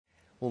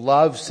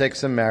Love,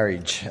 sex and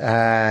marriage.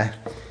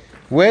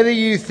 Whether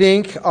you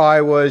think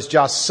I was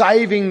just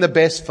saving the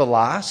best for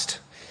last,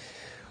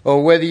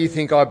 or whether you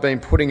think I've been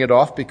putting it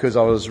off because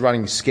I was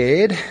running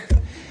scared,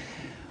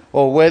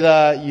 or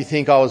whether you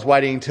think I was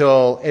waiting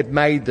till it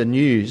made the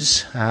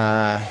news.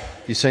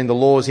 You've seen the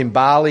laws in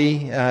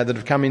Bali that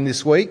have come in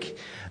this week.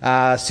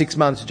 6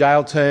 months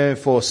jail term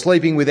for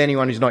sleeping with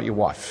anyone who's not your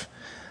wife.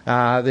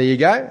 There you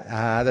go.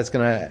 That's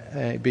going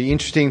to be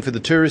interesting for the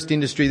tourist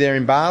industry there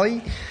in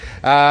Bali.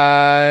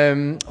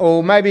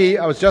 Or maybe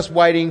I was just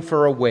waiting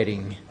for a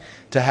wedding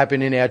to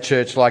happen in our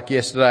church like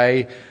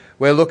yesterday.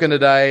 We're looking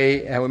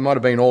today, and it might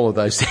have been all of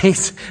those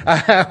things.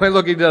 We're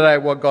looking today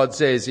at what God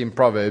says in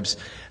Proverbs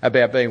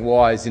about being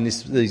wise in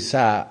these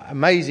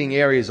amazing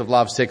areas of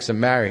love, sex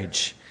and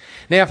marriage.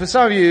 Now, for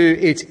some of you,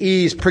 it's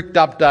ears pricked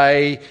up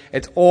day.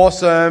 It's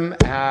awesome.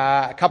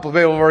 A couple of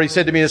people have already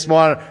said to me this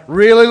morning,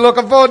 really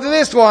looking forward to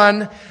this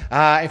one. In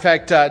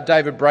fact,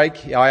 David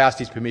Brake, I asked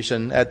his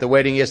permission at the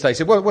wedding yesterday. He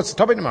said, what's the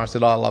topic tomorrow? I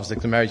said, I love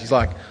sex and marriage. He's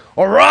like,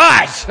 all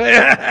right.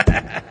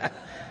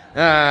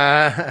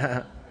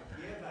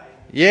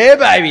 Yeah,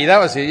 baby. That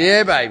was it.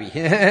 Yeah,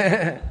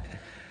 baby.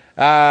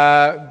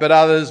 But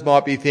others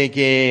might be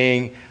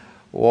thinking,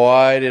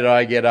 why did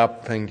I get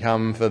up and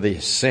come for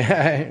this?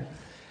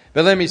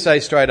 But let me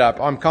say straight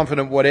up, I'm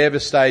confident whatever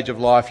stage of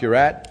life you're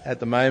at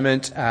the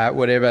moment,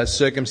 whatever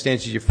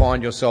circumstances you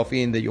find yourself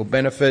in, that you'll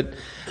benefit,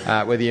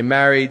 whether you're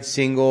married,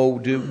 single,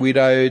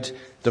 widowed,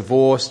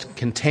 divorced,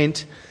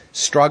 content,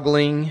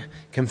 struggling,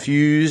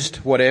 confused,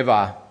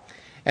 whatever.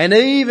 And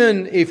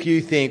even if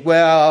you think,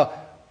 well,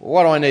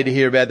 what do I need to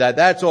hear about that?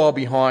 That's all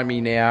behind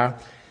me now.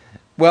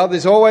 Well,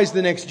 there's always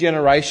the next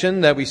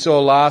generation that we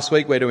saw last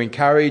week. We're to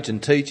encourage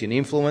and teach and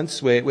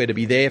influence. We're to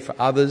be there for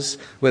others,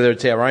 whether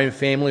it's our own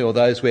family or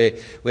those we're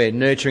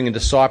nurturing and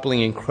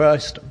discipling in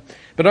Christ.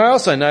 But I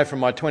also know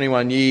from my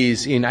 21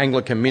 years in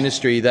Anglican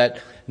ministry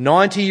that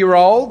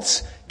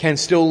 90-year-olds can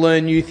still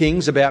learn new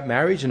things about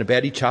marriage and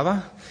about each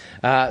other.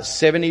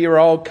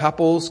 70-year-old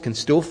couples can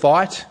still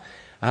fight.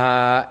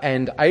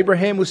 And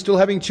Abraham was still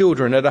having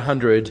children at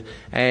 100.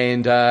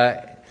 And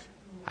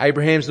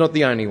Abraham's not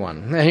the only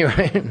one.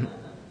 Anyway.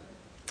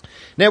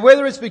 Now,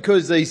 whether it's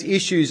because these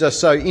issues are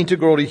so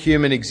integral to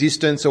human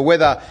existence, or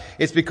whether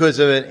it's because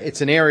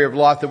it's an area of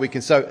life that we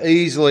can so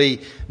easily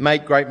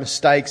make great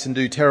mistakes and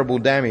do terrible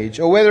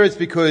damage, or whether it's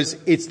because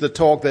it's the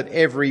talk that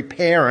every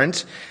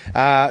parent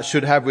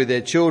should have with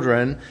their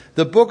children,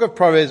 the book of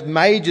Proverbs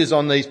majors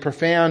on these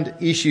profound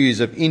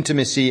issues of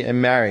intimacy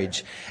and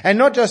marriage. And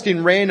not just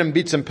in random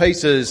bits and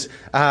pieces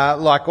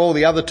like all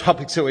the other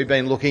topics that we've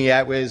been looking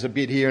at, where there's a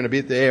bit here and a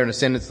bit there and a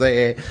sentence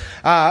there.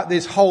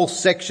 There's whole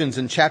sections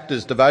and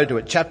chapters devoted to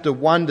it. Chapter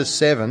 1 to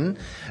 7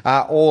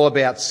 are all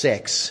about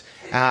sex.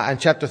 And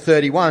chapter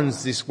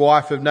 31's this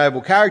wife of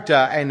noble character,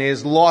 and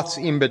there's lots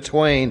in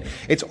between.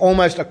 It's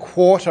almost a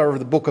quarter of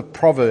the book of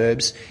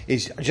Proverbs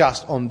is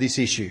just on this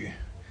issue.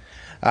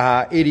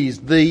 It is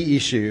the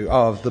issue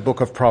of the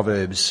book of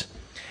Proverbs.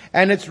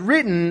 And it's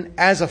written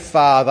as a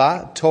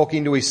father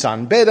talking to his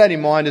son. Bear that in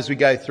mind as we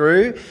go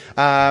through,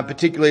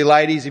 particularly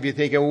ladies, if you're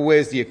thinking, well,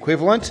 where's the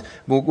equivalent?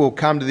 We'll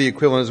come to the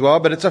equivalent as well.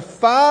 But it's a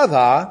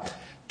father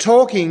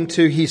talking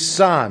to his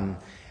son.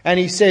 And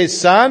he says,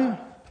 son,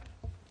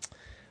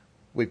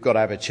 we've got to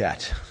have a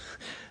chat.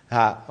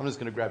 I'm just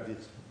going to grab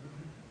this.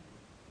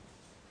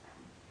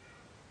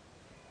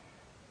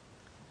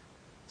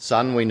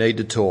 Son, we need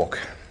to talk.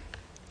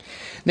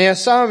 Now,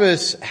 some of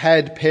us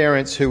had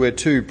parents who were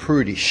too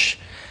prudish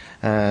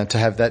to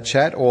have that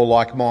chat, or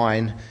like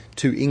mine,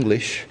 too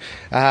English,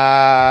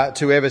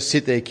 to ever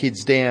sit their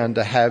kids down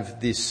to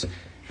have this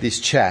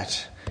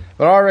chat.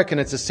 But I reckon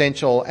it's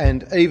essential,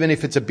 and even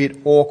if it's a bit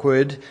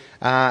awkward,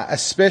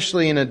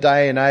 especially in a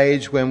day and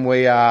age when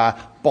we are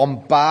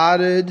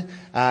bombarded,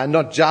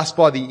 not just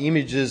by the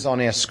images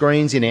on our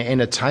screens in our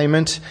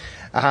entertainment,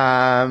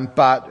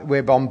 but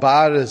we're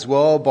bombarded as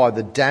well by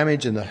the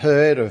damage and the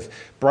hurt of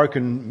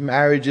broken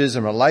marriages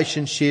and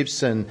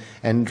relationships and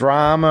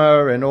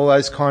drama and all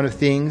those kind of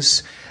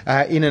things.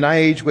 In an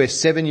age where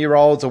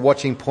 7-year-olds are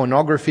watching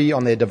pornography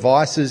on their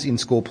devices in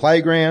school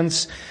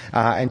playgrounds,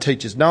 and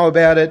teachers know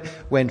about it,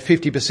 when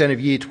 50% of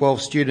Year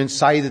 12 students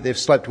say that they've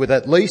slept with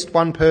at least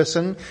one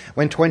person,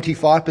 when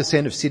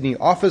 25% of Sydney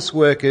office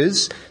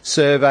workers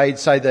surveyed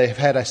say they've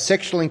had a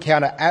sexual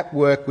encounter at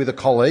work with a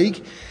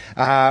colleague,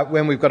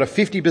 when we've got a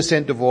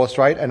 50% divorce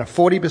rate and a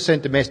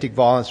 40% domestic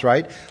violence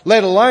rate,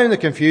 let alone the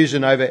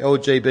confusion over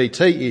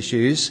LGBT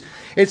issues,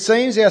 it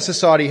seems our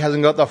society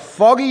hasn't got the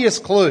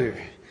foggiest clue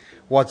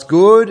what's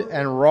good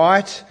and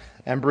right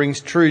and brings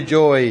true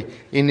joy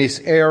in this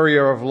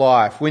area of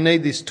life. We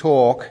need this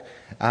talk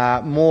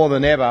more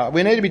than ever.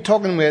 We need to be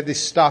talking about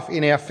this stuff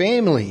in our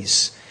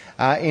families,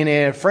 in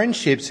our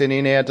friendships and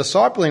in our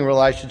discipling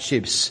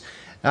relationships.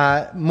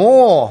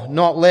 More,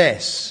 not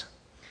less.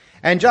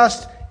 And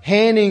just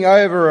handing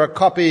over a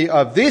copy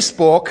of this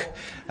book,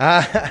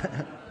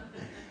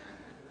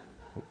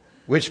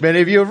 which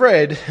many of you have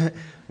read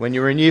when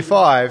you were in Year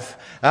 5,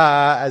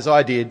 as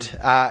I did,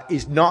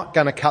 is not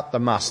going to cut the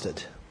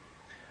mustard.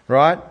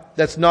 Right?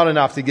 That's not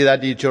enough to give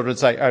that to your children and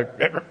say, oh,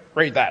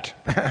 read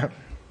that.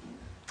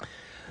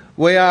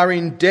 We are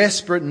in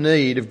desperate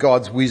need of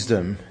God's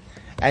wisdom.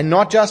 And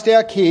not just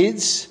our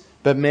kids,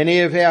 but many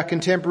of our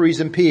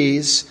contemporaries and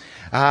peers,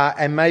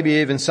 and maybe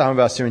even some of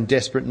us are in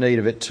desperate need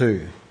of it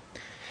too.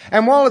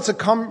 And while it's a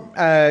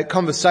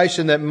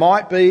conversation that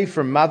might be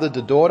from mother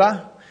to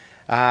daughter,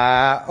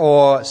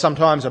 or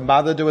sometimes a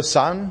mother to a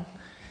son,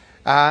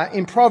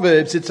 in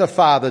Proverbs it's a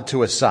father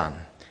to a son.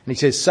 And he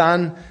says,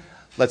 son,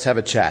 let's have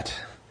a chat.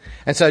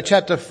 And so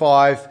chapter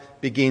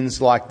 5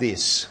 begins like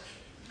this.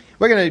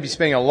 We're going to be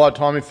spending a lot of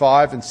time in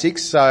 5 and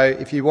 6, so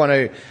if you want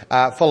to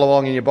follow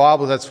along in your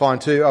Bibles, that's fine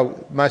too.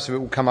 Most of it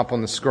will come up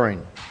on the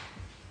screen.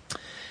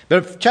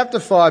 But chapter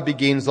 5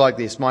 begins like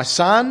this. My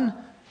son,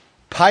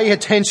 pay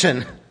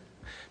attention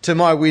to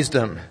my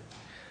wisdom.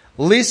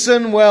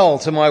 Listen well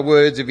to my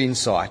words of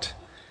insight,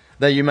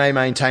 that you may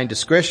maintain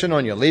discretion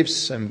on your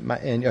lips,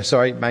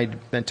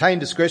 maintain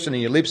discretion on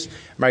your lips,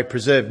 may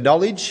preserve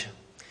knowledge.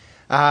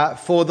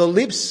 For the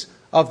lips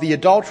of the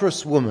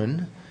adulterous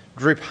woman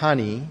drip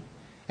honey,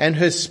 and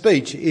her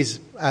speech is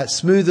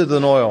smoother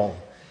than oil.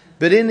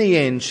 But in the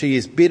end she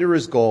is bitter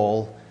as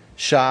gall,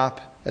 sharp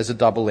as a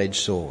double-edged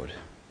sword.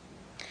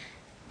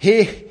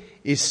 Here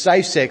is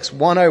safe sex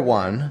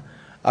 101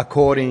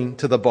 according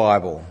to the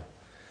Bible.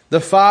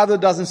 The father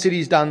doesn't sit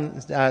his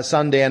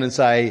son down and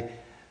say,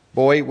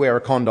 boy, wear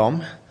a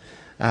condom.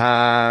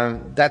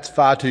 That's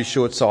far too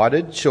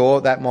short-sighted.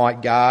 Sure, that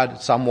might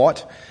guard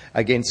somewhat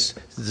against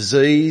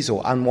disease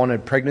or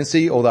unwanted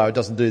pregnancy, although it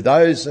doesn't do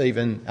those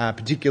even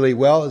particularly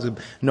well. There's a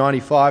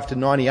 95 to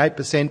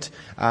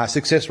 98%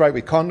 success rate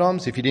with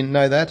condoms, if you didn't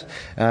know that,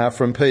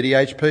 from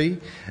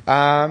PDHP.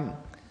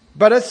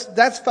 But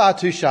that's far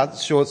too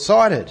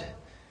short-sighted.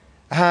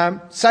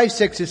 Safe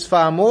sex is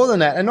far more than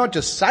that, and not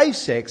just safe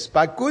sex,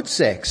 but good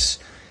sex.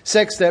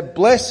 Sex that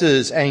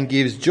blesses and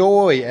gives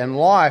joy and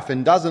life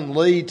and doesn't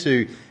lead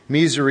to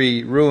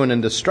misery, ruin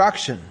and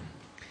destruction.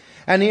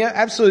 And the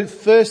absolute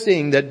first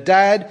thing that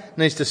dad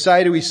needs to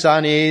say to his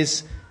son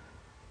is,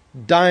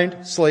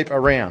 don't sleep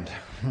around.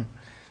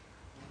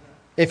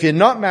 If you're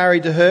not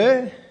married to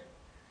her,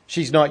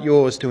 she's not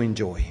yours to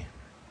enjoy.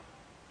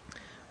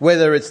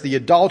 Whether it's the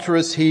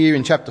adulteress here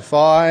in chapter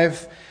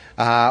 5,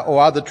 or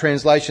other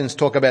translations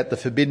talk about the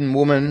forbidden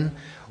woman,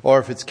 or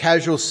if it's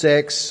casual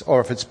sex,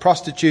 or if it's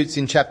prostitutes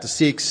in chapter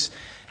 6,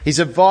 his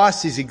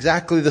advice is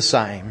exactly the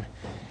same.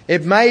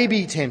 It may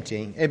be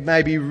tempting, it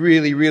may be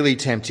really, really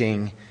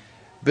tempting,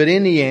 but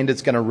in the end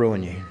it's going to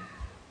ruin you.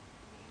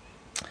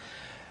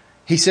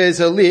 He says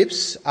her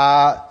lips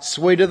are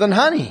sweeter than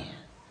honey.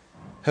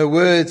 Her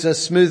words are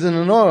smoother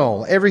than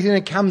oil. Everything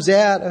that comes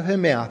out of her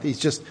mouth is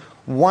just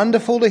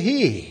wonderful to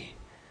hear.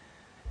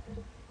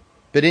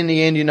 But in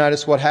the end, you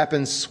notice what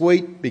happens.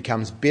 Sweet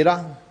becomes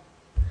bitter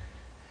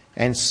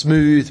and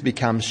smooth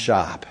becomes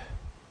sharp.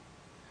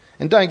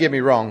 And don't get me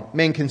wrong,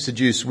 men can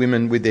seduce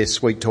women with their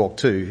sweet talk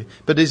too.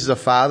 But this is a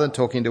father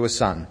talking to a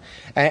son.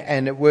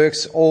 And it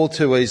works all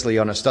too easily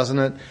on us, doesn't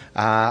it?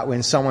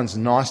 When someone's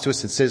nice to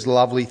us and says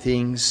lovely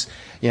things,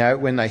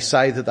 when they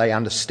say that they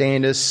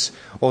understand us,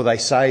 or they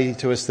say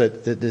to us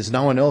that there's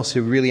no one else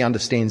who really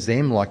understands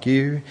them like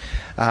you.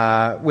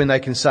 When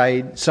they can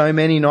say so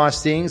many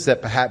nice things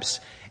that perhaps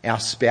our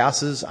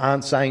spouses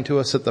aren't saying to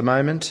us at the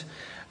moment.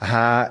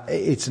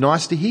 It's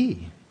nice to hear.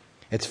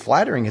 It's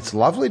flattering. It's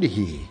lovely to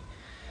hear.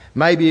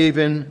 Maybe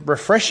even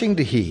refreshing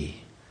to hear.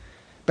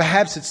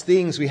 Perhaps it's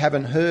things we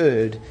haven't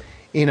heard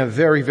in a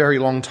very, very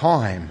long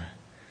time.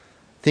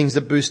 Things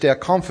that boost our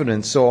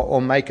confidence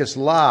or make us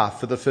laugh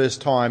for the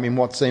first time in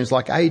what seems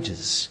like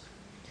ages.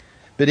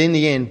 But in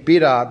the end,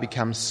 bitter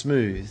becomes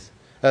smooth.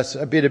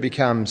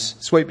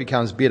 Sweet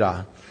becomes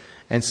bitter,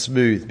 and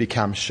smooth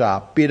becomes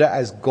sharp. Bitter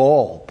as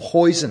gall,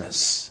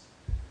 poisonous,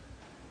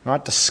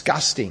 right?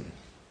 Disgusting.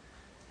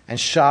 And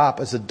sharp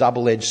as a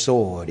double-edged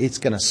sword. It's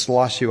going to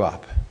slice you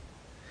up.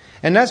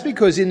 And that's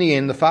because in the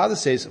end, the father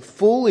says,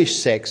 foolish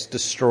sex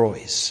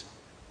destroys.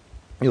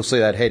 You'll see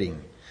that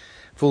heading.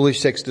 Foolish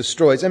sex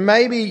destroys. And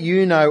maybe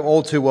you know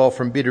all too well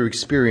from bitter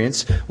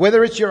experience,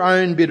 whether it's your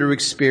own bitter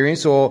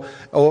experience or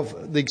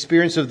the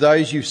experience of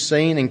those you've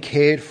seen and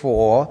cared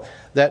for,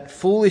 that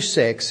foolish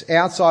sex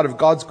outside of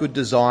God's good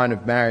design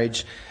of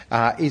marriage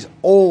is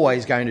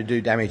always going to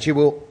do damage. It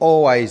will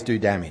always do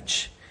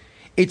damage.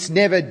 It's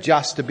never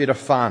just a bit of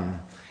fun.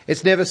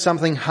 It's never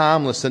something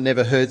harmless that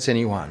never hurts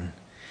anyone.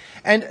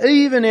 And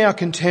even our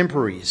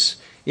contemporaries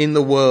in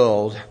the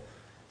world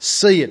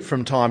see it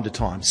from time to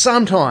time.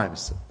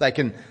 Sometimes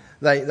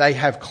they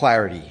have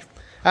clarity.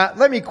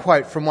 Let me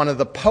quote from one of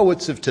the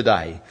poets of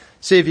today.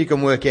 See if you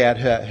can work out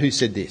who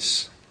said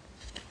this.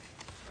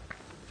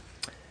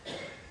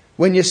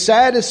 When your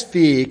saddest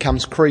fear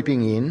comes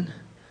creeping in,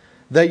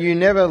 that you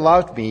never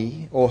loved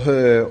me or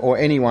her or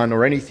anyone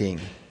or anything,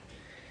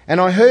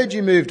 and I heard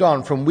you moved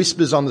on from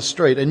whispers on the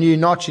street, a new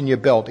notch in your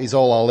belt is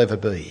all I'll ever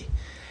be.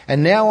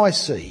 And now I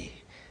see,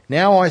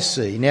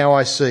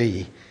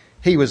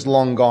 he was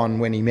long gone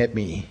when he met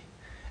me,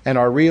 and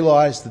I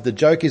realised that the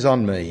joke is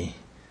on me,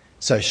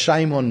 so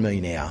shame on me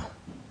now.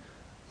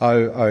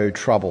 Oh,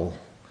 trouble,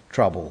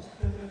 trouble,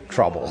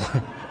 trouble.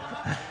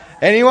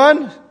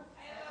 Anyone?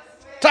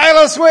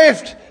 Taylor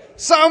Swift!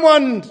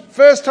 Someone,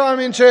 first time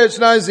in church,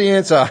 knows the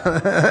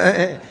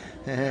answer.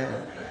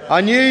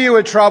 I knew you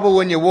were trouble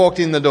when you walked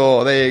in the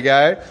door. There you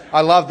go.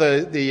 I love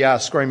the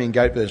screaming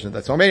goat version of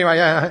that song.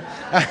 Anyway,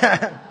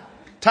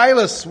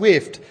 Taylor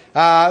Swift,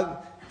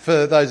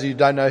 for those of you who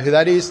don't know who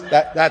that is,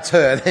 that's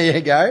her. There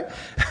you go.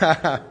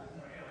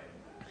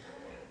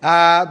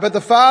 But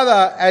the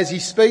father, as he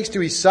speaks to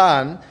his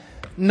son,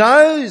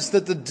 knows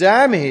that the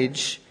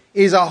damage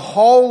is a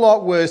whole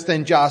lot worse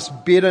than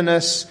just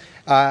bitterness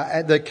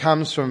that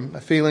comes from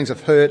feelings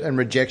of hurt and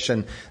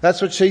rejection.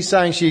 That's what she's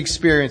saying she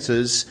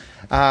experiences.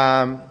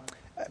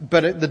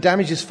 But the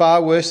damage is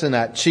far worse than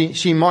that.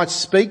 She might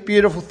speak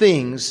beautiful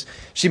things.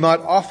 She might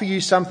offer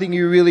you something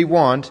you really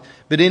want.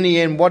 But in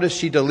the end, what does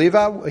she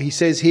deliver? He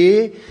says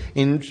here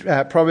in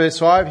Proverbs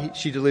 5,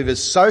 she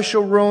delivers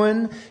social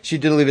ruin. She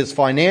delivers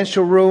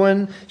financial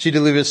ruin. She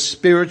delivers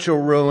spiritual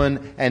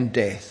ruin and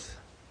death.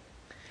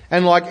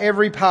 And like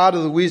every part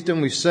of the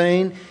wisdom we've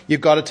seen,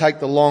 you've got to take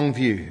the long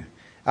view.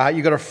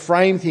 You've got to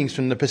frame things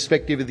from the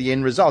perspective of the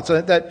end result.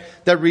 So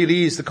that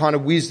really is the kind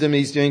of wisdom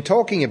he's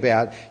talking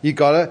about. You've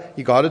got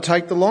to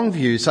take the long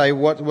view. Say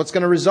what's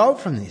going to result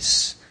from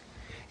this.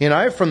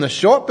 From the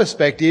short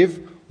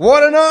perspective,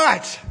 what a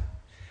night!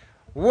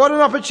 What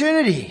an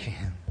opportunity!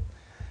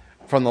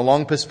 From the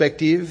long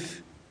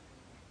perspective,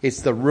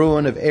 it's the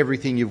ruin of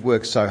everything you've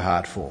worked so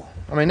hard for.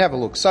 I mean, have a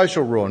look.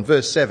 Social ruin,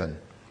 verse 7.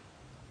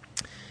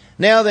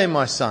 Now then,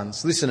 my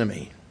sons, listen to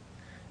me.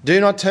 Do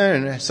not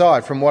turn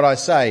aside from what I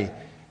say.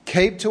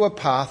 Keep to a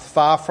path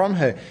far from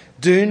her.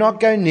 Do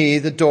not go near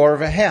the door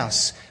of a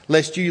house,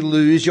 lest you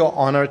lose your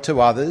honour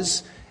to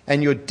others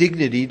and your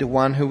dignity to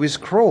one who is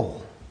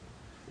cruel.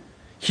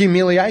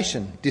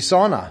 Humiliation,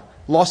 dishonour,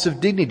 loss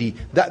of dignity.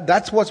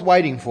 That's what's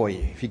waiting for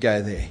you if you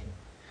go there.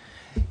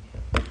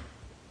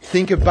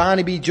 Think of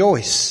Barnaby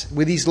Joyce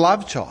with his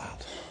love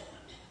child,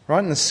 right?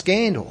 And the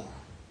scandal,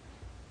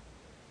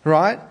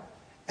 right?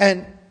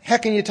 And how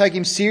can you take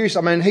him serious?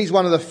 I mean, he's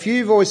one of the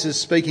few voices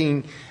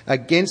speaking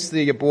against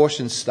the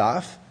abortion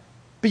stuff,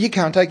 but you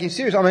can't take him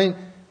serious. I mean,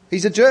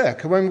 he's a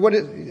jerk. I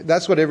mean,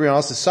 that's what everyone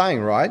else is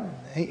saying, right?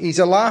 He's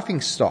a laughing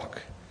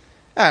stock.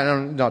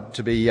 And not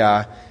to be,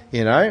 I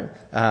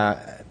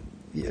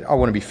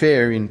want to be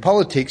fair in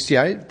politics,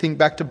 think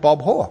back to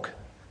Bob Hawke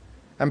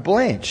and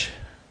Blanche,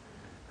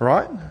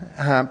 right?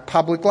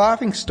 Public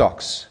laughing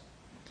stocks.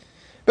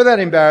 But that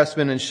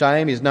embarrassment and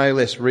shame is no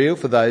less real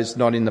for those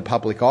not in the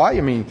public eye.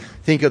 I mean,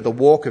 think of the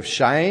walk of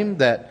shame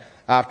that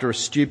after a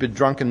stupid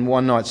drunken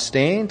one-night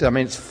stand. I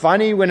mean, it's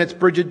funny when it's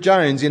Bridget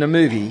Jones in a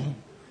movie.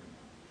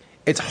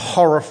 It's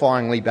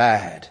horrifyingly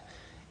bad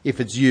if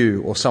it's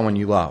you or someone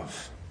you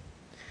love.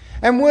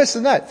 And worse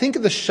than that, think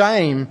of the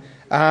shame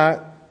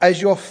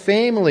as your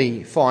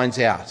family finds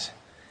out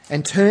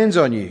and turns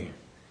on you.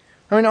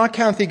 I mean, I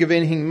can't think of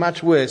anything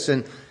much worse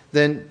than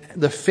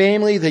the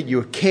family that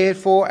you cared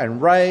for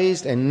and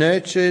raised and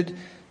nurtured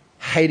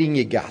hating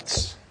your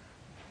guts.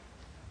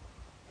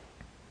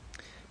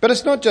 But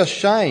it's not just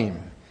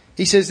shame.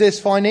 He says there's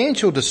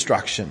financial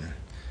destruction.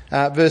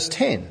 Verse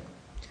 10.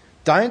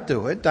 Don't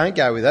do it. Don't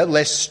go with it.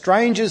 Lest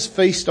strangers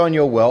feast on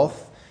your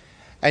wealth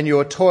and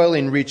your toil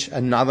enrich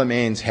another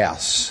man's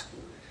house.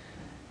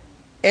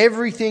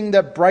 Everything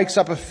that breaks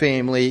up a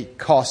family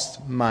costs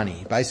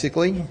money,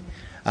 basically.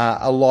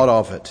 A lot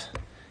of it.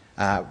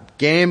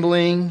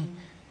 Gambling,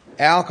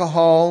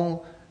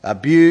 alcohol,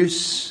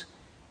 abuse.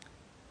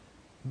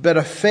 But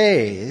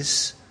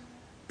affairs,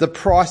 the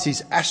price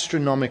is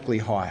astronomically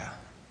higher.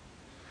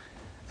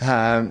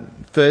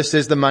 First,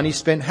 there's the money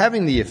spent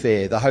having the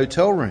affair, the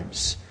hotel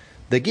rooms,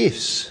 the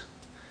gifts.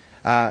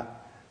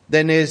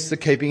 Then there's the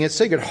keeping it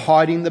secret,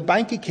 hiding the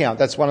bank account.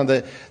 That's one of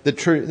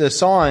the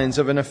signs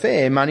of an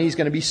affair. Money is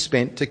going to be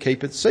spent to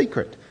keep it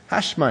secret.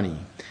 Hush money.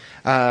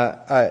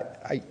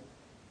 A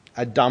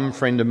dumb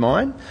friend of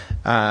mine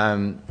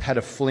had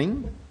a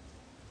fling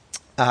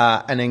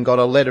and then got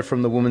a letter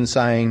from the woman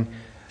saying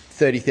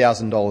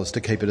 $30,000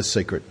 to keep it a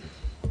secret.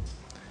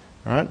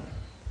 Right?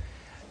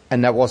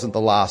 And that wasn't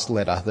the last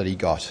letter that he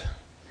got.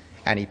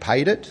 And he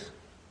paid it.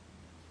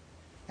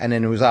 And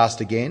then he was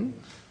asked again.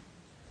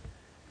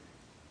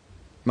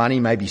 Money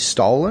may be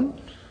stolen.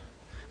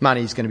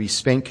 Money is going to be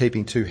spent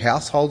keeping 2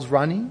 households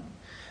running.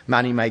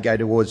 Money may go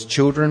towards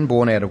children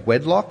born out of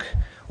wedlock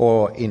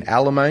or in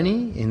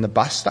alimony in the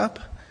bus stop.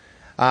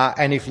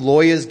 And if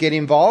lawyers get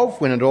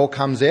involved when it all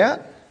comes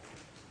out,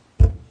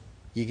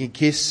 you can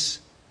kiss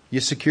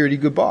your security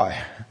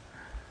goodbye.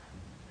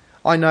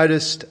 I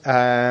noticed,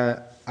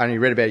 I only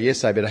read about it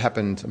yesterday, but it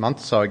happened a month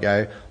or so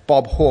ago,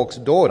 Bob Hawke's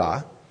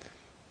daughter,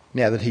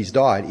 now that he's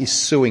died, is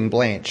suing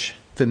Blanche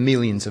for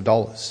millions of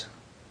dollars.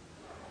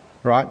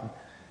 Right?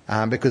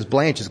 Because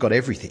Blanche has got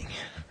everything.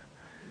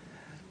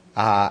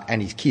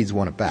 And his kids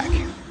want it back.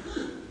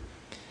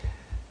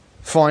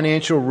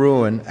 Financial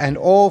ruin, and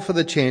all for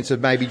the chance of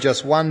maybe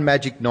just one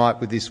magic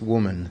night with this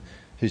woman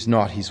who's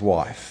not his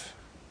wife.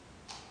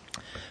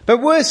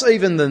 But worse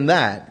even than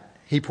that,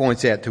 he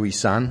points out to his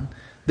son,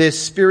 there's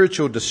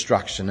spiritual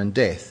destruction and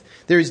death.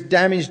 There is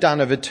damage done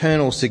of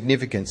eternal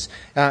significance.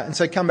 And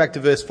so come back to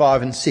verse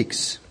 5 and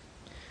 6.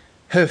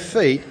 Her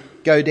feet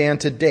go down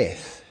to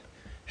death.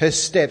 Her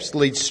steps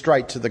lead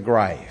straight to the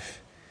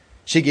grave.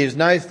 She gives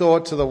no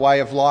thought to the way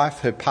of life.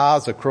 Her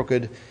paths are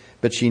crooked,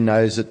 but she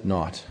knows it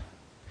not.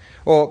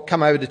 Or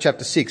come over to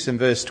chapter 6 and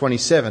verse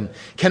 27.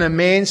 Can a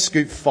man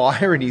scoop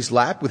fire in his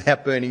lap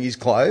without burning his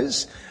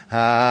clothes?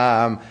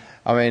 I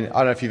don't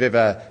know if you've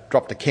ever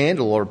dropped a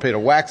candle or a bit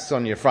of wax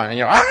on your front and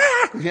you're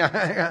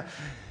ah!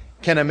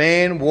 Can a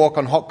man walk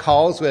on hot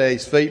coals with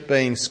his feet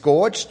being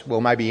scorched?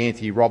 Well, maybe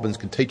Anthony Robbins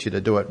can teach you to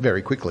do it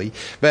very quickly.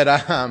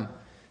 But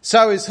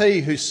so is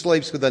he who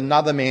sleeps with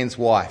another man's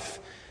wife.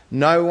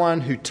 No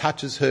one who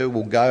touches her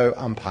will go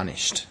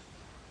unpunished.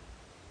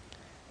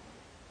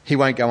 He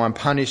won't go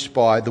unpunished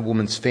by the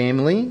woman's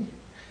family.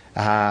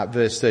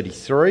 Verse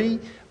 33,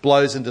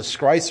 blows and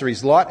disgrace are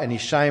his lot, and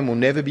his shame will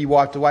never be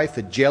wiped away,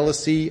 for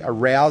jealousy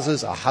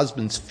arouses a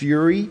husband's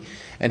fury,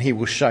 and he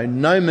will show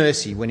no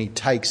mercy when he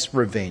takes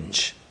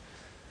revenge.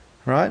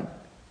 Right?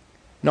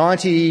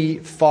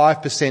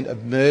 95%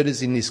 of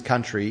murders in this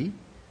country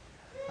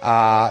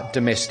are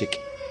domestic.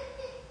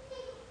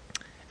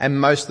 And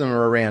most of them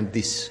are around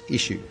this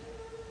issue.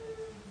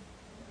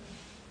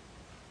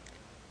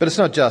 But it's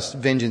not just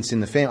vengeance in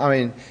the family. I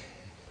mean,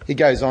 he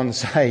goes on to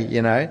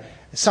say,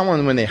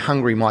 someone when they're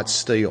hungry might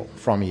steal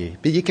from you.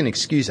 But you can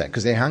excuse that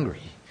because they're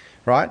hungry,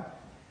 right?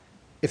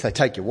 If they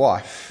take your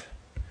wife,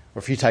 or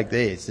if you take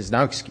theirs, there's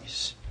no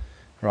excuse,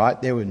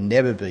 right? There will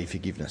never be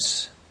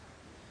forgiveness.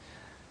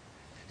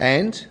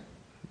 And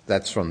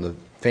that's from the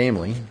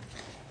family.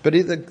 But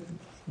it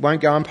won't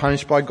go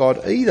unpunished by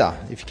God either,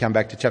 if you come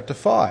back to chapter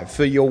 5.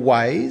 For your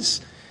ways,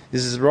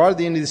 this is right at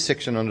the end of this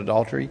section on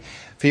adultery,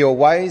 for your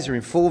ways are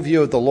in full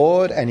view of the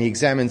Lord, and he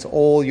examines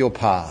all your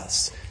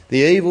paths. The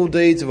evil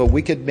deeds of a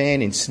wicked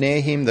man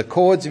ensnare him. The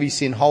cords of his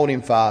sin hold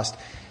him fast.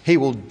 He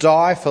will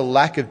die for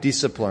lack of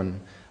discipline,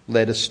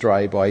 led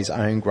astray by his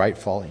own great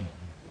folly.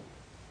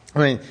 I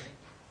mean,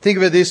 think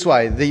of it this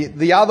way.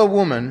 The other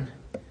woman,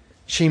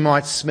 she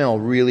might smell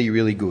really,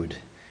 really good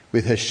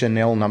with her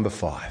Chanel No.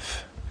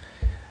 5.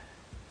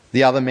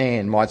 The other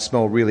man might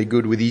smell really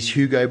good with his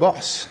Hugo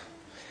Boss,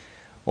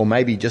 or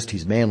maybe just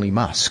his Manly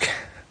Musk.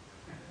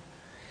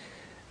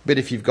 But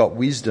if you've got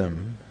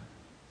wisdom,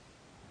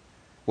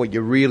 what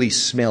you're really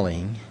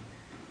smelling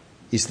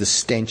is the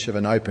stench of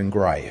an open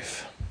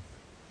grave.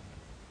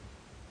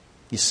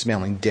 You're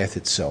smelling death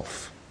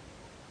itself.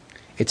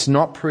 It's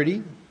not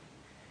pretty.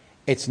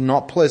 It's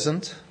not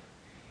pleasant.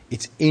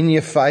 It's in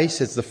your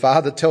face, as the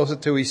Father tells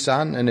it to his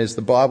Son and as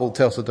the Bible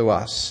tells it to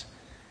us.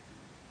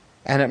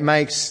 And it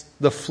makes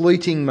the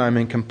fleeting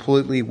moment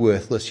completely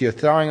worthless. You're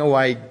throwing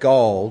away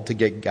gold to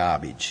get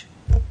garbage.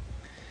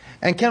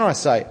 And can I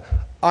say,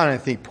 I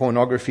don't think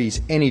pornography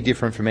is any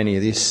different from any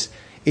of this.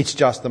 It's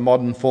just the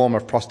modern form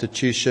of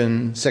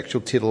prostitution,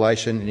 sexual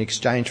titillation in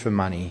exchange for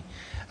money.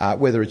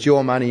 Whether it's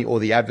your money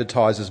or the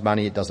advertiser's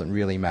money, it doesn't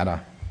really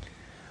matter.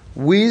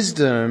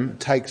 Wisdom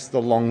takes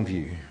the long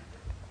view.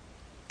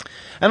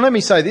 And let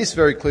me say this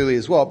very clearly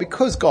as well.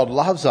 Because God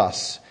loves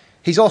us,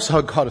 he's also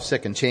a God of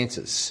second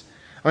chances.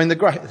 I mean, the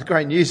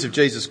great news of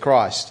Jesus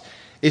Christ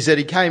is that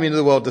he came into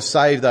the world to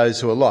save those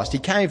who are lost. He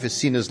came for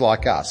sinners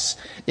like us.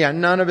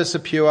 None of us are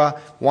pure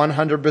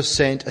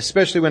 100%,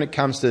 especially when it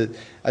comes to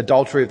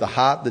adultery of the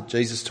heart that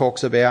Jesus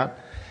talks about.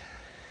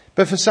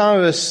 But for some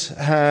of us,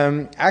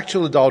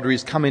 actual adultery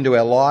has come into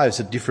our lives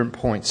at different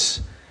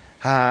points.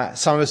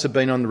 Some of us have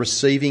been on the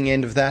receiving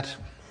end of that,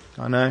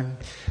 I know.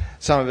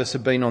 Some of us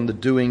have been on the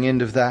doing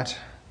end of that.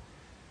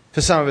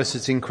 For some of us,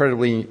 it's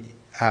incredibly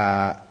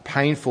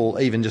painful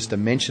even just to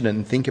mention it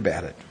and think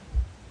about it.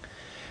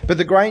 But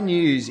the great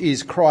news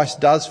is Christ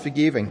does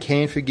forgive and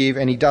can forgive,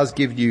 and he does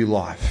give you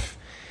life.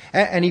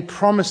 And he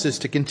promises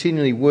to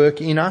continually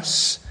work in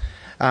us.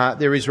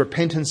 There is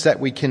repentance that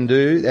we can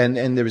do,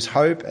 and there is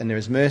hope, and there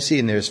is mercy,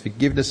 and there is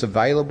forgiveness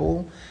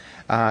available.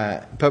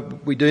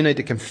 But we do need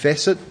to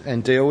confess it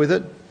and deal with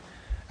it.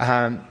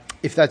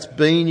 If that's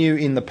been you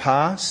in the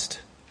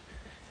past,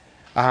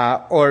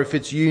 or if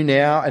it's you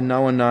now and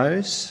no one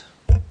knows,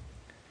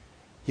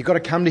 you've got to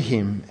come to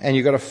him and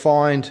you've got to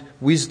find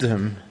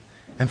wisdom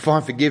and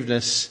find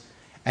forgiveness,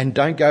 and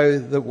don't go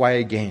the way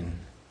again.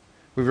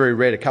 We've already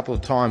read a couple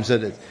of times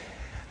that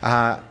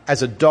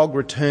as a dog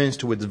returns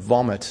to its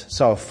vomit,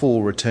 so a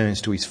fool returns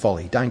to his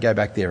folly. Don't go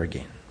back there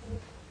again.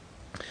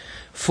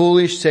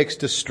 Foolish sex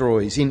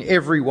destroys. In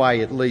every way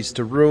it leads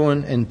to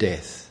ruin and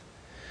death.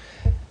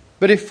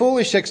 But if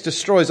foolish sex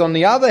destroys, on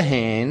the other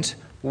hand,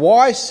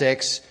 wise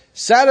sex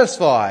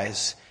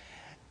satisfies.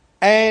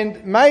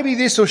 And maybe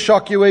this will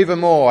shock you even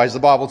more as the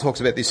Bible talks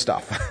about this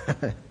stuff.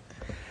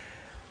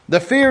 The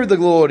fear of the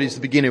Lord is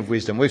the beginning of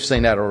wisdom. We've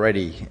seen that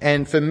already.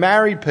 And for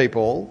married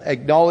people,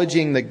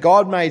 acknowledging that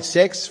God made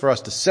sex for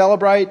us to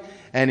celebrate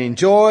and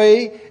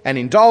enjoy and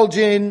indulge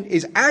in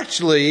is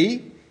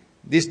actually,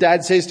 this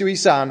dad says to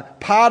his son,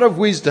 part of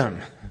wisdom.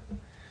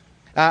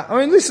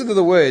 Listen to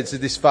the words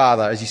of this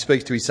father as he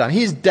speaks to his son.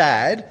 His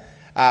dad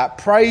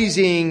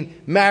praising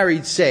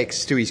married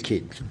sex to his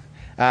kid.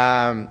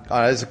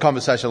 There's a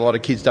conversation a lot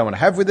of kids don't want to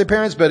have with their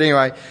parents, but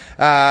anyway,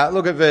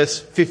 look at verse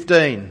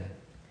 15.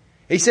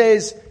 He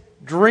says,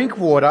 drink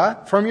water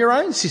from your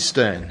own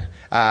cistern.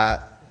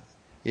 Don't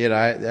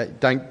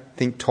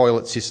think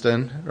toilet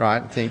cistern,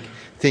 right? Think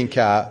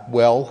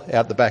well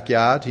out the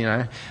backyard,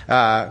 kind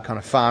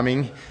of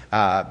farming.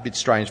 A bit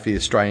strange for the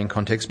Australian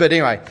context. But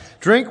anyway,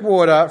 drink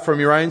water from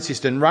your own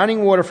cistern,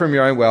 running water from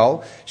your own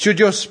well. Should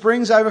your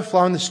springs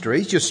overflow in the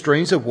streets, your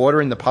streams of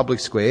water in the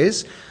public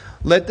squares,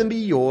 let them be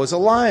yours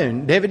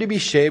alone, never to be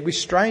shared with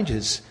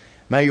strangers.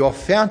 May your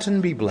fountain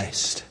be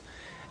blessed,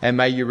 and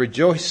may you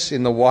rejoice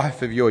in the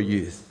wife of your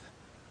youth.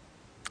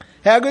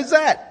 How good's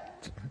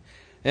that?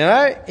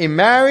 In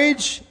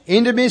marriage,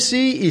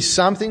 intimacy is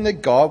something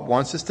that God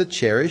wants us to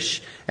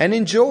cherish and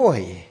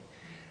enjoy.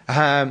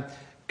 In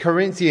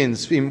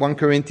 1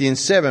 Corinthians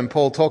 7,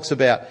 Paul talks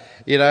about,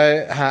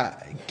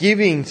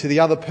 giving to the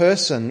other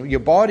person, your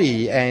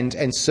body,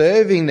 and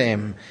serving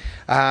them.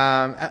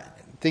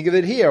 Think of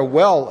it here. A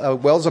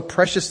well's a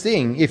precious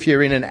thing. If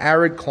you're in an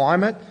arid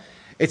climate,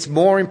 it's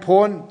more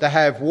important to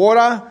have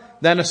water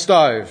than a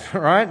stove,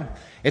 right?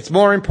 It's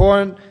more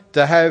important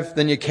to have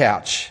than your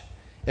couch.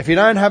 If you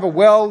don't have a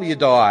well, you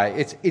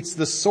die. It's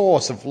the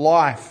source of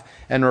life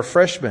and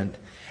refreshment.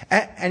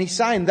 And he's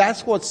saying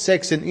that's what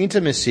sex and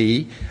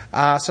intimacy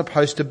are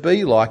supposed to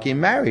be like in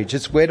marriage.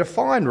 It's where to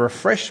find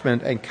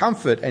refreshment and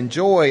comfort and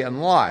joy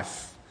and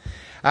life.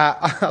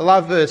 I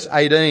love verse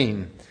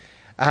 18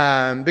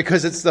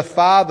 because it's the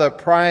father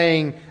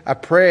praying a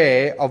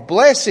prayer of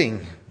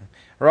blessing,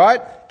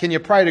 right? Can you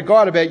pray to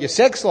God about your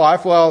sex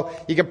life? Well,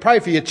 you can pray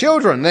for your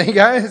children. There you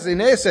go. It's in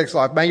their sex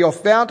life. May your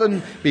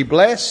fountain be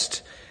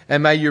blessed,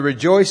 and may you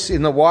rejoice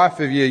in the wife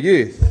of your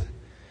youth.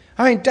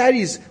 Dad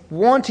is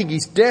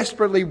he's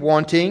desperately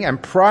wanting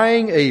and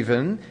praying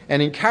even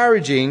and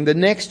encouraging the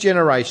next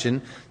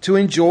generation to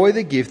enjoy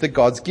the gift that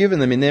God's given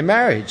them in their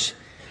marriage.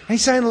 And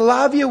he's saying,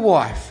 love your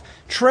wife,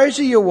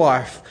 treasure your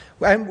wife,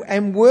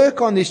 and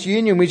work on this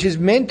union which is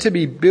meant to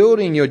be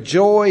building your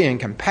joy and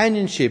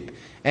companionship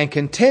and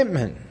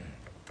contentment.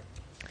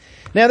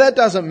 Now, that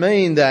doesn't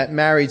mean that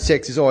married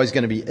sex is always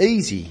going to be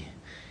easy.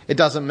 It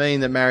doesn't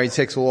mean that married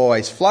sex will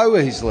always flow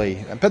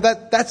easily.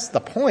 But that's the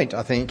point,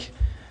 I think.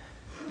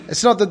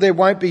 It's not that there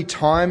won't be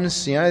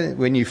times,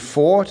 when you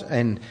fought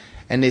and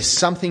there's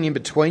something in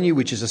between you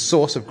which is a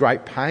source of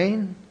great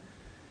pain.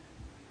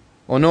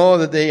 Or not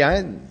that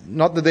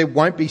there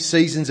won't be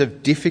seasons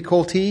of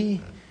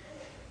difficulty.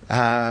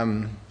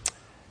 One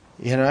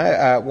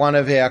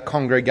of our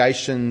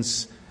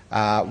congregation's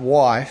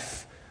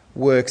wife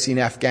works in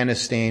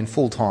Afghanistan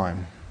full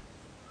time.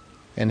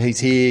 And he's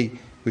here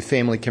with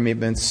family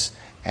commitments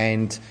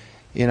and,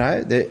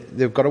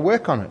 they've got to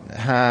work on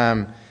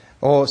it.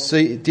 Or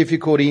see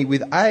difficulty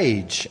with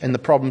age and the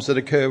problems that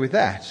occur with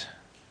that.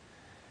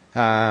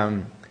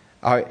 I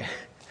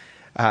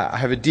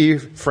have a dear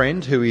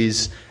friend who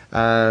is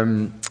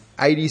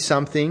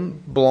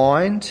 80-something,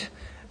 blind,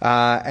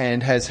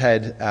 and has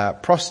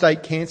had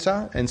prostate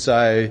cancer, and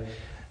so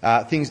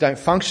things don't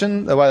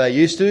function the way they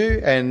used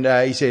to. And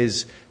he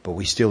says, "But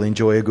we still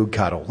enjoy a good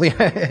cuddle."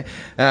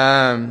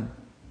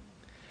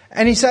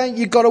 And he's saying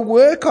you've got to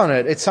work on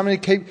it. It's something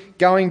to keep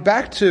going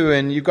back to,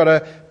 and you've got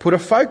to put a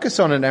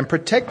focus on it and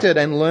protect it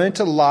and learn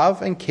to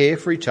love and care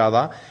for each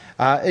other,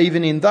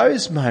 even in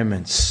those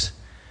moments.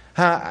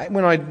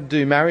 When I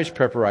do marriage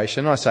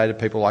preparation, I say to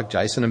people like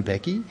Jason and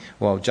Becky,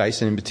 well,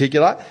 Jason in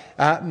particular,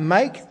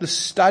 make the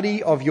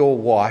study of your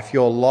wife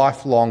your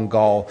lifelong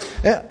goal.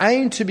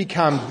 Aim to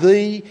become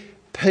the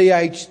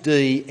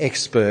PhD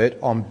expert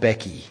on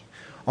Becky,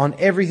 on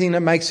everything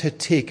that makes her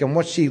tick and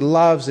what she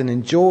loves and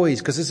enjoys,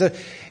 because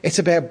it's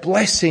about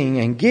blessing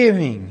and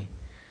giving.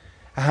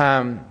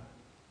 But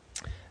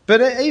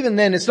even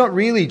then, it's not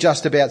really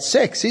just about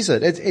sex, is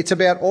it? It's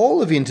about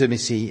all of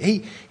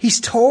intimacy. He's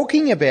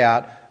talking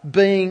about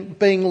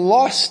being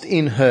lost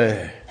in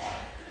her.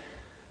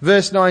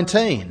 Verse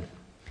 19,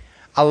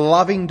 a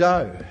loving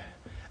doe,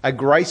 a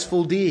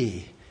graceful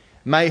deer,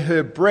 may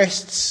her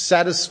breasts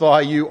satisfy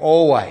you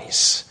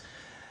always.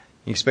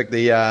 You expect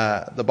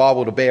the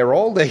Bible to bear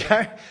all? There you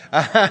go.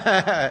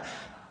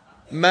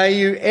 May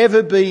you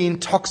ever be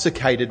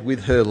intoxicated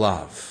with her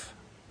love.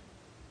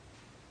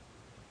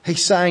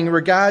 He's saying,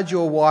 regard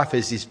your wife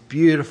as this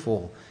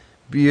beautiful,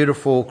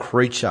 beautiful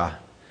creature.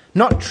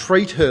 Not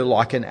treat her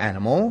like an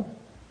animal.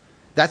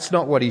 That's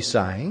not what he's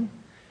saying.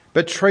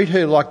 But treat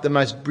her like the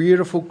most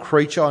beautiful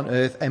creature on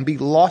earth and be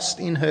lost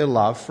in her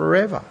love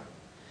forever.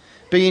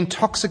 Be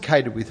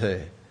intoxicated with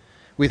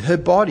her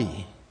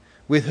body,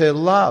 with her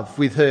love,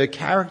 with her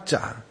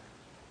character.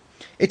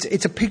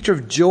 It's a picture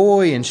of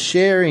joy and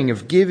sharing,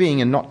 of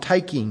giving and not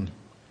taking.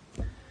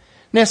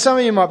 Now, some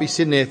of you might be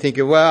sitting there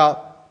thinking,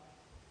 well,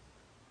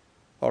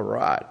 all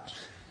right,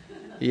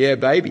 yeah,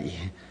 baby,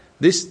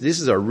 this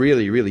is a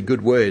really, really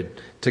good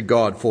word to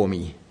God for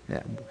me.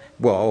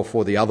 Well,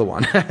 for the other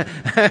one.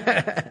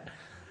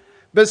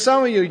 But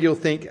some of you'll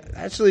think,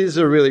 actually, this is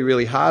a really,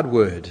 really hard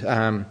word.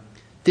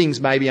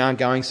 Things maybe aren't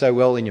going so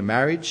well in your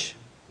marriage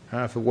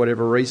for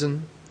whatever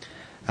reason.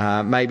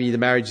 Maybe the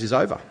marriage is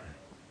over.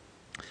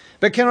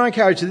 But can I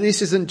encourage you,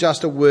 this isn't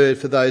just a word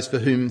for those for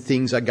whom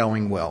things are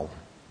going well,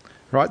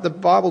 right? The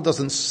Bible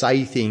doesn't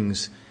say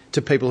things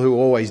to people who are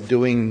always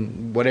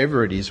doing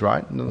whatever it is,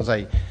 right? It doesn't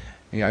say,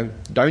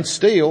 don't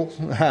steal,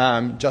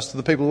 just to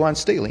the people who aren't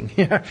stealing,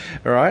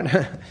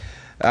 right?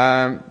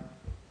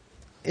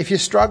 If you're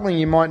struggling,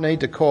 you might need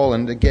to call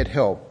and to get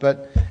help.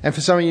 And for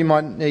some of you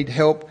might need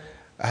help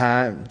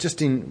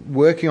just in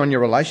working on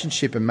your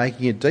relationship and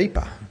making it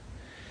deeper.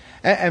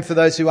 And for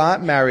those who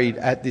aren't married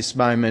at this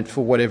moment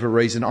for whatever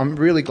reason, I'm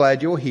really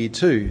glad you're here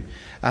too.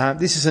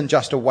 This isn't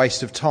just a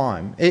waste of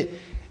time.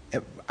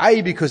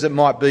 Because it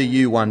might be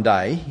you one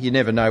day. You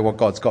never know what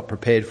God's got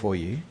prepared for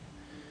you.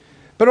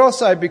 But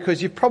also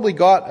because you've probably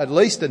got at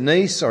least a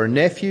niece or a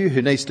nephew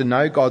who needs to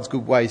know God's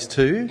good ways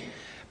too.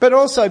 But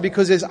also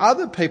because there's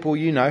other people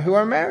you know who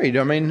are married,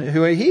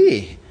 who are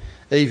here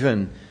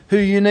even, who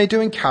you need to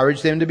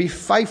encourage them to be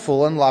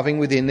faithful and loving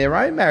within their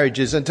own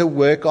marriages and to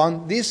work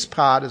on this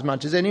part as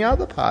much as any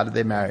other part of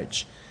their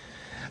marriage.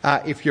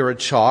 If you're a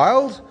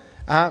child,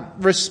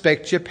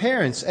 respect your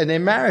parents and their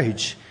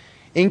marriage.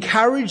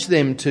 Encourage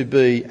them to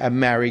be a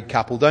married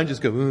couple. Don't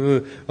just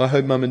go, I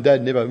hope mum and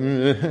dad never.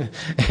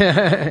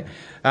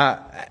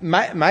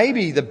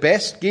 Maybe the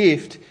best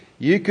gift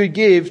you could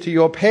give to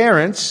your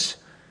parents,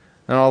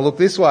 and I'll look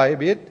this way a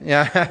bit,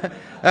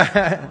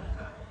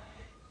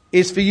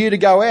 is for you to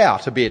go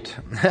out a bit.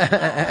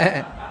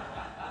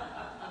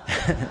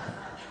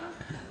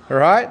 All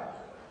right?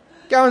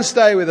 Go and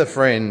stay with a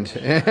friend.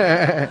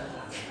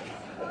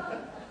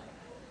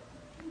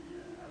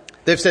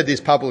 They've said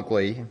this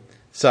publicly,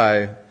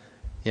 so,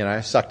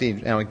 sucked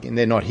in, and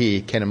they're not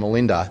here, Ken and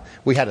Melinda.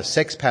 We had a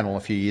sex panel a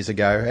few years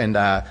ago, and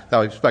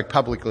they spoke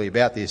publicly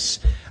about this,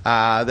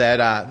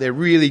 that they're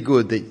really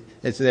good,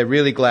 they're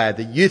really glad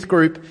that youth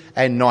group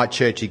and night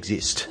church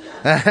exist.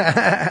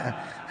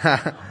 There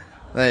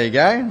you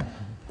go.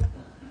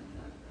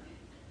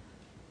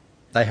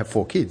 They have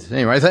 4 kids.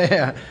 Anyway,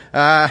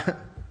 but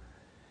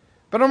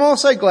I'm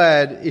also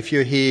glad if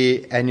you're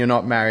here and you're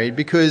not married,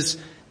 because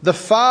the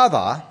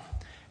Father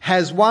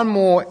has one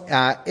more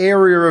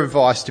area of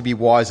advice to be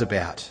wise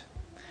about.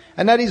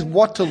 And that is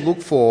what to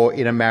look for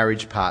in a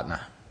marriage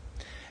partner.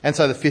 And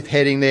so the 5th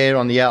heading there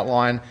on the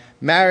outline,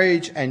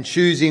 marriage and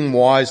choosing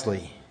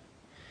wisely.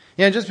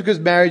 Just because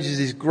marriage is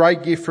this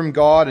great gift from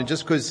God, and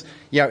just because,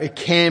 it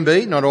can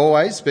be, not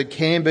always, but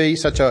can be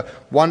such a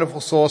wonderful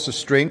source of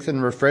strength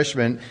and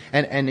refreshment,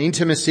 and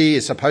intimacy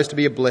is supposed to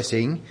be a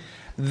blessing,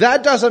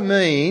 that doesn't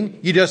mean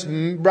you just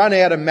run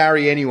out and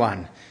marry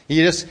anyone.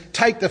 You just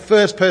take the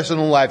first person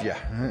who'll love you.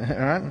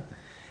 Right?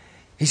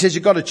 He says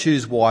you've got to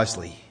choose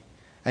wisely,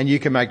 and you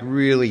can make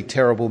really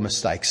terrible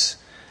mistakes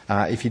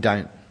if you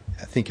don't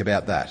think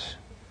about that.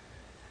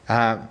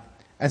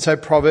 And so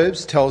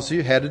Proverbs tells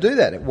you how to do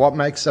that. What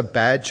makes a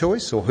bad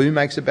choice, or who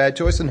makes a bad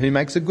choice, and who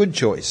makes a good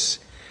choice.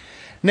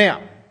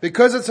 Now,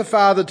 because it's a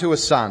father to a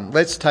son,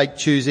 let's take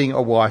choosing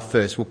a wife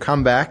first. We'll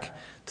come back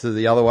to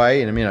the other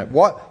way in a minute.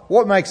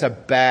 What makes a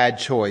bad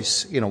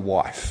choice in a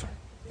wife?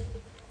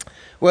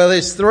 Well,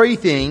 there's 3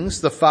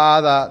 things the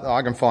father,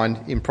 I can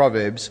find in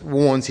Proverbs,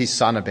 warns his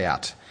son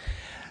about.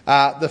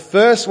 The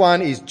first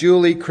one is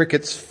Julie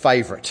Cricket's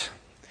favourite.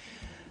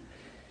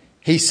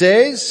 He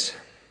says,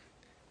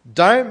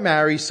 don't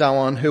marry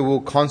someone who will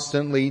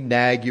constantly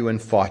nag you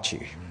and fight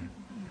you.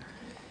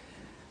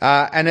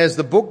 And as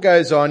the book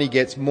goes on, he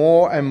gets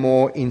more and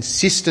more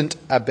insistent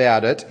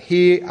about it.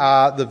 Here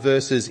are the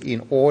verses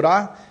in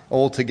order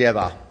all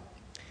together.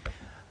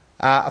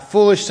 A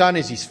foolish son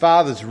is his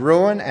father's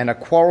ruin, and a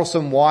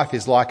quarrelsome wife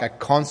is like a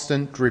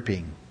constant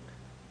dripping.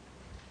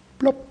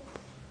 Blop,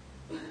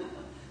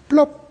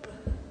 blop,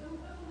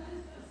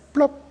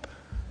 blop,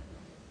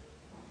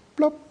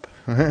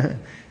 blop.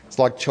 It's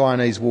like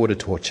Chinese water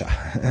torture.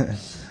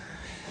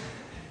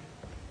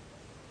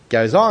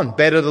 Goes on,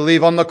 better to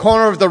live on the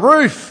corner of the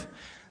roof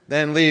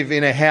than live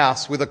in a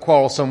house with a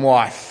quarrelsome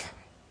wife.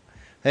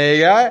 There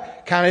you go.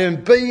 Can't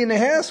even be in the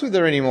house with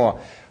her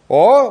anymore.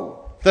 Or,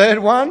 third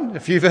one, a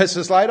few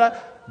verses later,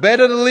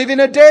 better to live in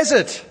a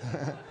desert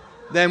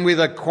than with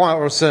a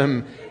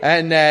quarrelsome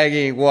and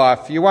nagging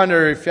wife. You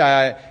wonder if,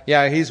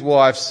 his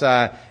wife's,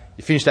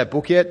 you finished that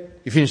book yet?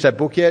 You finished that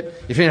book yet?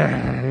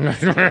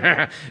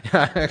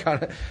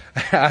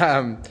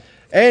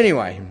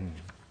 Anyway.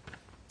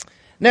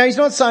 Now, he's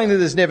not saying that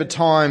there's never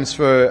times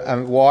for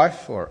a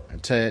wife or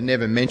to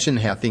never mention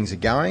how things are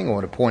going or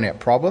to point out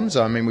problems.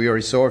 I mean, we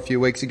already saw a few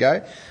weeks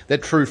ago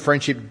that true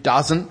friendship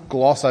doesn't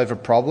gloss over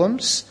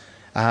problems.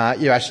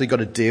 You actually got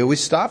to deal with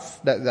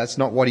stuff. That's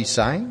not what he's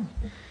saying.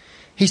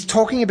 He's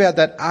talking about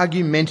that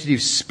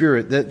argumentative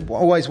spirit that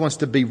always wants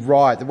to be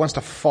right, that wants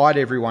to fight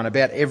everyone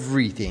about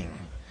everything.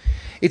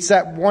 It's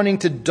that wanting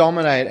to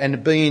dominate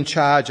and be in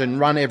charge and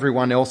run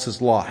everyone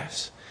else's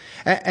lives.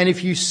 And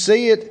if you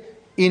see it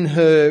in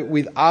her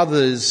with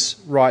others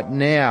right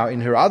now, in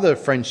her other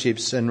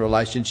friendships and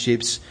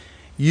relationships,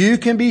 you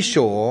can be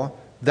sure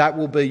that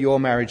will be your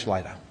marriage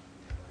later.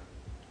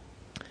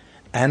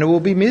 And it will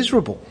be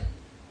miserable.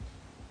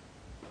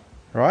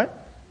 Right?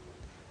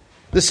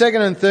 The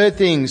second and third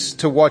things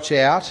to watch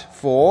out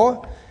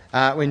for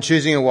when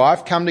choosing a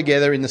wife come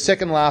together in the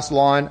second last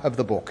line of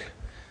the book.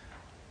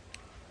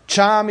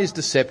 Charm is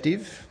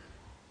deceptive,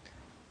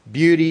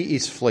 beauty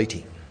is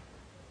fleeting,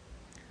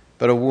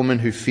 but a woman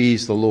who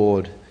fears the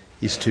Lord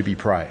is to be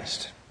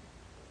praised.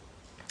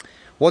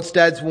 What's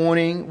Dad's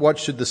warning? What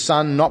should the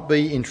son not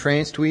be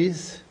entranced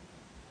with?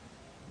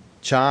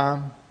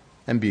 Charm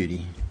and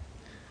beauty.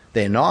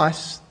 They're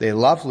nice, they're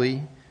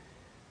lovely,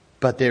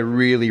 but they're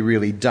really,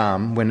 really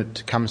dumb when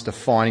it comes to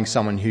finding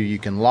someone who you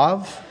can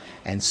love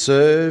and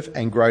serve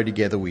and grow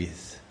together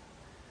with.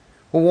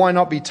 Well, why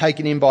not be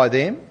taken in by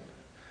them?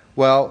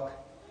 Well,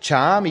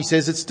 charm, he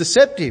says it's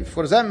deceptive.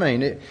 What does that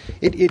mean?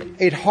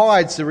 It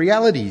hides the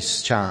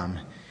realities, charm.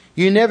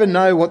 You never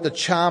know what the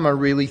charmer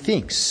really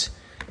thinks.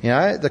 You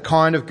know, the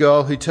kind of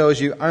girl who tells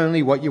you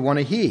only what you want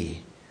to hear.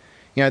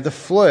 You know, the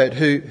flirt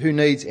who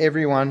needs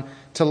everyone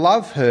to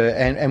love her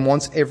and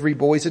wants every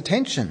boy's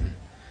attention.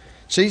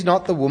 She's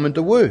not the woman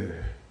to woo.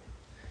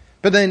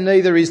 But then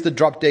neither is the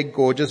drop-dead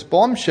gorgeous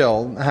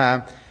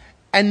bombshell.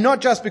 And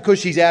not just because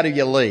she's out of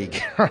your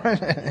league,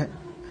 right?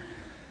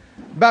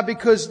 But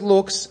because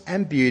looks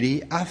and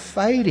beauty are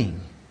fading.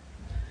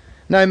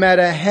 No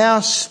matter how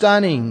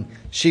stunning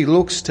she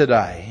looks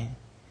today,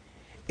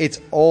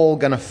 it's all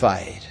going to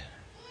fade.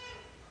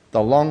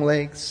 The long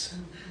legs,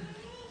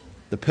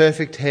 the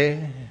perfect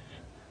hair,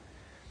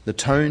 the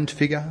toned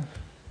figure,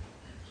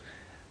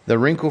 the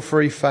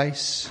wrinkle-free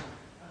face.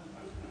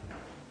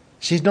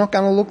 She's not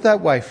going to look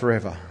that way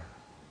forever.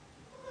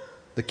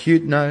 The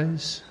cute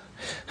nose.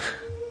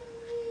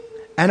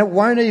 And it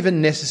won't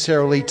even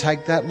necessarily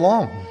take that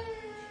long.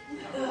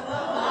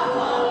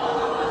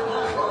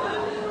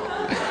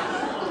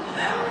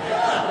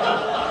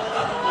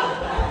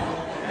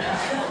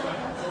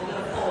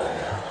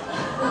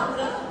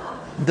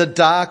 The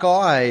dark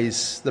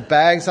eyes, the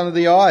bags under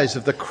the eyes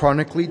of the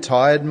chronically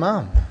tired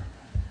mum.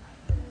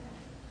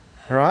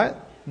 Right?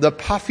 The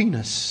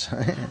puffiness,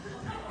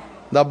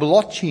 the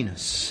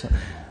blotchiness,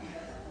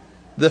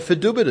 the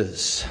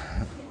fedubitas.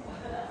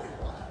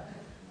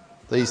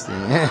 These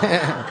things.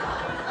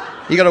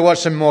 You got to watch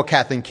some more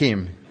Kath and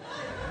Kim.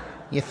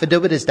 Your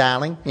fedubitas,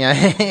 darling.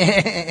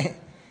 Yeah.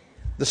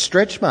 The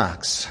stretch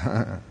marks,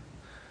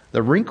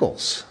 the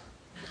wrinkles,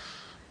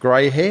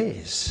 grey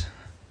hairs.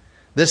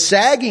 The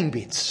sagging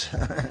bits.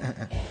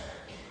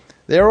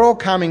 They're all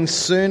coming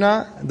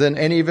sooner than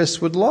any of us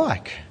would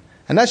like.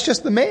 And that's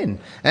just the men.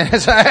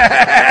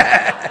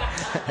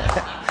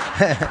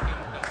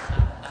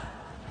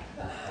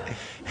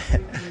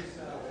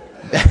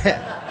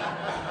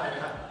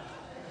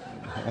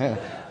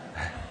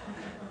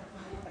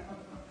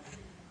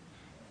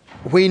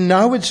 We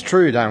know it's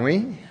true, don't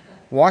we?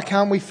 Why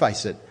can't we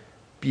face it?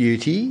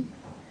 Beauty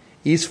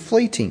is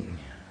fleeting.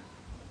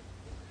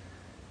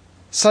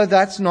 So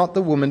that's not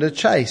the woman to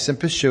chase and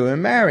pursue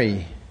and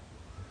marry.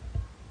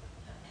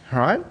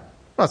 Right? I'm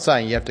not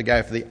saying you have to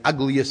go for the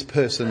ugliest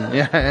person.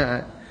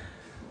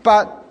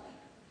 But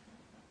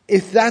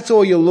if that's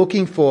all you're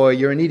looking for,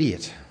 you're an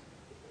idiot.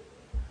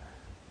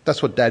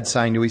 That's what Dad's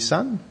saying to his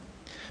son.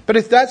 But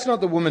if that's not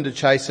the woman to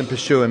chase and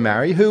pursue and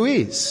marry, who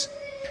is?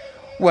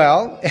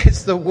 Well,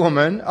 it's the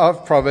woman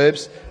of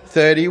Proverbs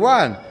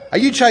 31. Are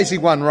you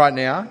chasing one right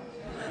now?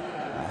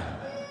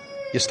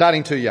 You're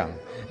starting too young.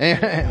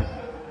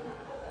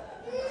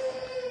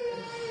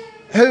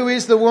 Who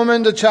is the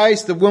woman to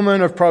chase? The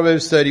woman of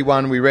Proverbs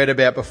 31 we read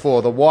about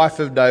before, the wife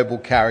of noble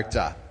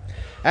character.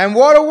 And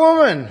what a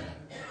woman!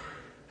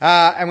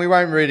 And we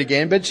won't read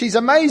again, but she's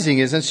amazing,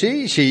 isn't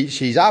she?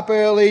 She's up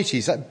early,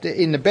 she's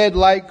in the bed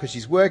late because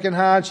she's working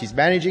hard, she's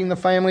managing the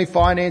family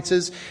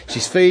finances,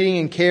 she's feeding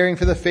and caring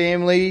for the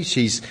family,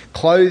 she's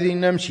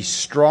clothing them, she's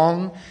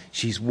strong,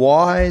 she's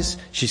wise,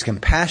 she's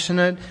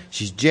compassionate,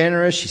 she's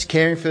generous, she's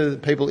caring for the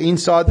people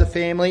inside the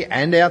family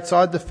and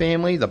outside the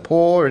family, the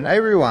poor and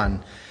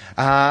everyone.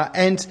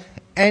 And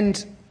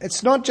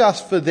it's not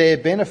just for their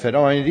benefit.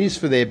 I mean, it is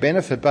for their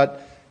benefit,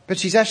 but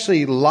she's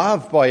actually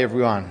loved by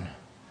everyone,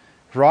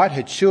 right?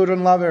 Her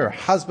children love her, her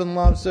husband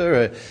loves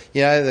her,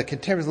 the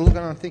contemporaries are looking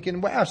at her and thinking,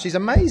 wow, she's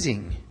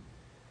amazing.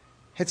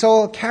 It's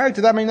all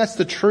character. I mean, that's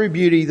the true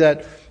beauty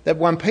that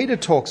 1 Peter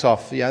talks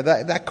of,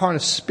 that kind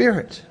of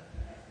spirit.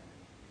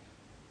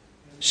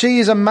 She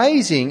is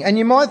amazing, and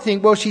you might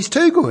think, well, she's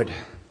too good.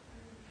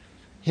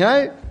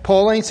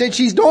 Pauline said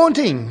she's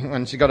daunting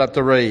when she got up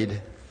to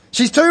read.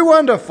 She's too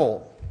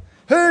wonderful.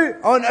 Who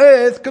on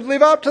earth could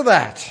live up to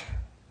that?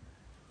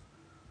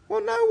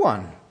 Well, no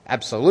one.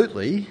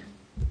 Absolutely.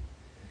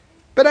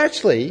 But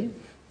actually,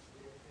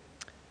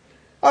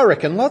 I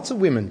reckon lots of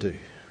women do.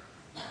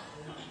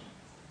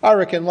 I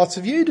reckon lots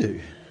of you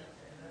do.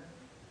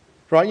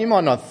 Right? You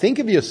might not think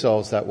of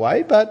yourselves that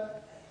way,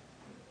 but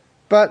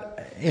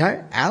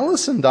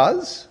Alison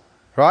does.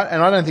 Right?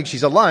 And I don't think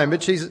she's alone,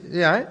 but she's,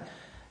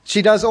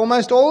 she does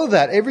almost all of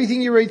that.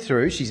 Everything you read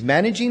through, she's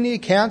managing the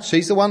accounts.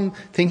 She's the one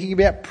thinking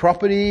about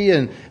property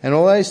and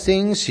all those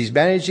things. She's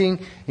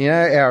managing,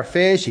 our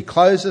affairs. She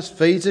clothes us,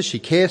 feeds us, she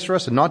cares for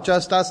us, and not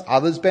just us.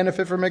 Others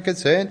benefit from her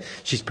concern.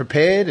 She's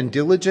prepared and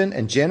diligent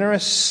and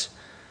generous.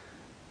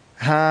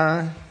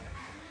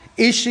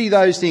 Is she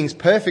those things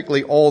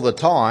perfectly all the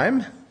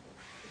time?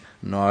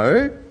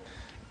 No.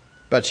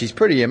 But she's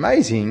pretty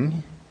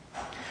amazing.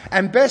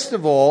 And best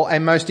of all,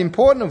 and most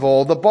important of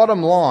all, the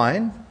bottom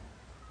line,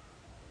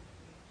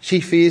 she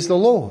fears the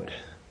Lord.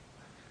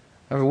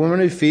 A woman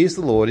who fears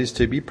the Lord is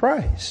to be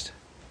praised.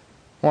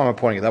 Why am I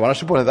pointing at that one? I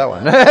should point at that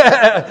one.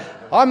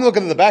 I'm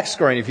looking at the back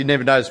screen, if you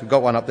never noticed, we've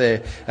got one up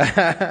there.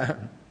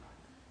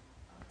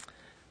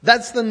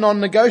 That's the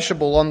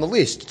non-negotiable on the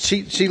list.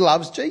 She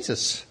loves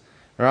Jesus,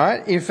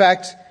 right? In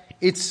fact,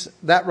 it's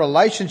that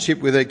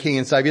relationship with her King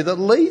and Saviour that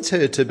leads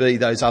her to be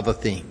those other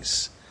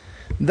things.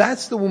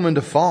 That's the woman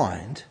to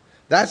find.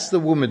 That's the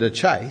woman to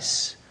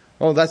chase.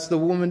 Well, that's the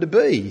woman to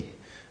be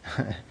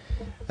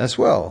as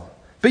well.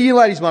 But you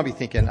ladies might be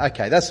thinking,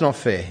 okay, that's not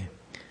fair.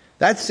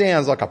 That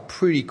sounds like a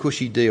pretty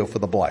cushy deal for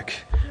the bloke,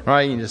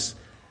 right? You can just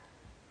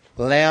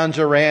lounge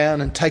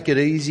around and take it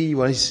easy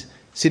while he's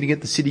sitting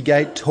at the city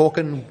gate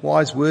talking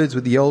wise words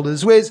with the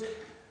elders. Where's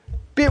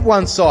bit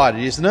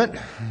one-sided, isn't it?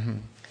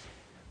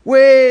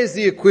 Where's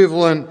the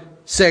equivalent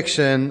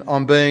section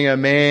on being a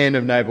man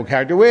of noble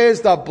character? Where's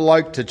the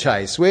bloke to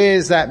chase?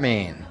 Where's that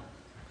man?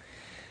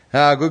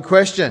 Good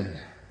question.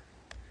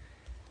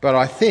 But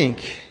I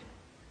think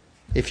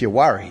if you're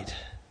worried,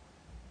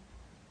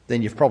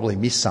 then you've probably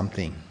missed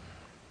something.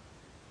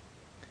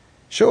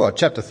 Sure,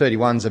 chapter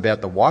 31 is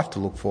about the wife to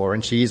look for,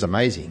 and she is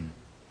amazing.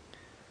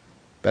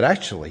 But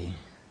actually,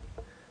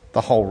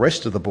 the whole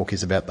rest of the book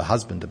is about the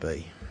husband to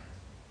be.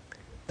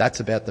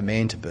 That's about the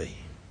man to be.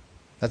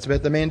 That's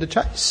about the man to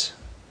chase.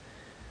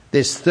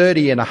 There's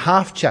 30 and a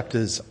half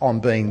chapters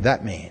on being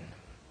that man.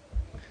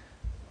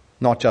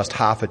 Not just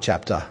half a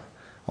chapter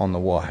on the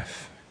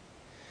wife.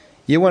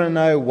 You want to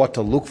know what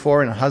to look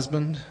for in a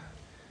husband?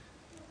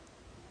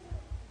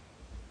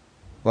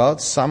 Well,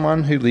 it's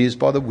someone who lives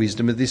by the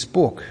wisdom of this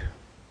book.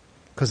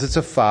 Because it's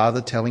a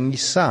father telling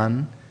his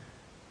son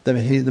the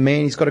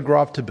man he's got to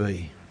grow up to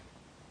be.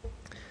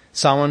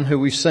 Someone who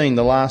we've seen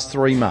the last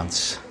 3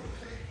 months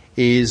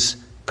is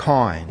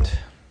kind,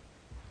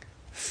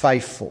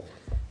 faithful,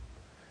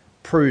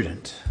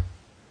 prudent,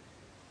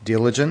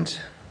 diligent,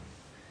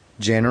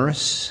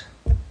 generous,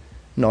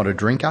 not a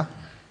drinker,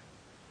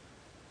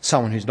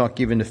 someone who's not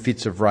given to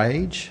fits of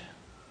rage,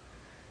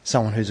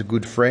 someone who's a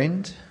good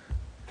friend,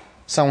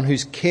 someone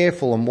who's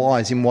careful and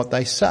wise in what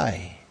they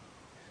say.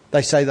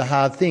 They say the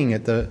hard thing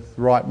at the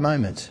right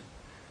moment.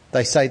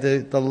 They say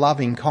the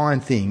loving,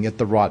 kind thing at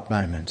the right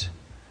moment.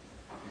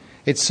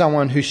 It's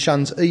someone who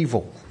shuns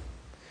evil.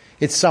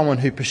 It's someone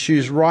who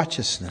pursues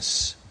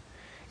righteousness.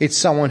 It's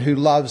someone who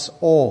loves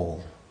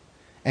all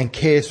and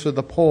cares for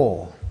the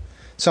poor.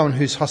 Someone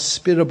who's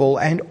hospitable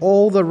and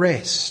all the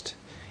rest.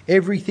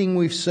 Everything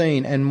we've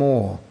seen and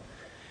more.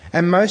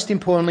 And most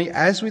importantly,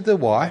 as with the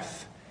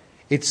wife,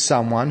 it's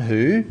someone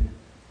who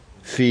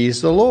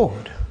fears the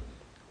Lord.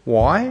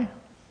 Why?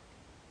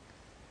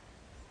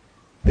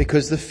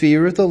 Because the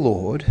fear of the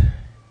Lord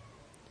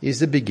is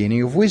the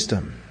beginning of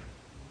wisdom.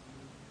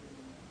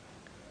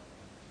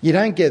 You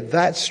don't get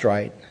that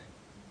straight,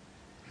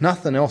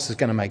 nothing else is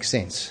going to make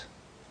sense.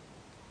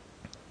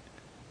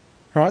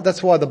 Right?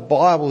 That's why the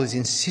Bible is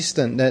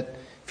insistent that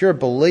if you're a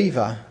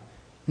believer,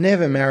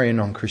 never marry a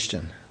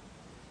non-Christian.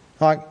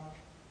 Like,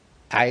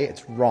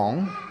 it's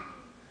wrong.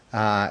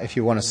 If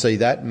you want to see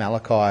that,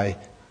 Malachi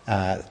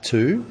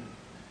 2.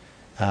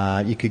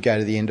 You could go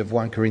to the end of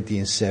 1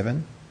 Corinthians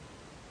 7.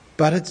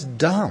 But it's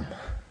dumb.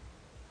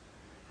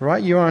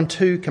 Right? You're on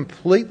two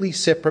completely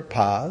separate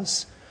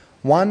paths,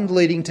 one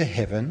leading to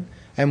heaven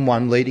and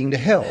one leading to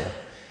hell.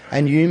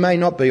 And you may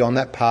not be on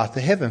that path to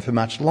heaven for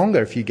much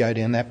longer if you go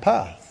down that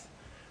path.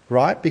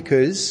 Right?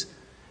 Because,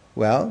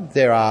 well,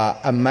 there are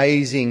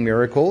amazing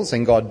miracles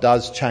and God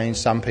does change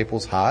some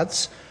people's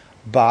hearts,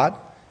 but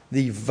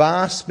the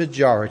vast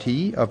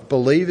majority of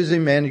believers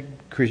in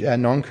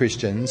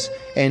non-Christians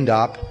end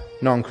up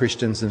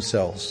non-Christians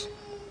themselves.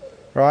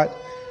 Right?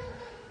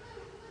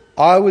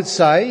 I would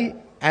say,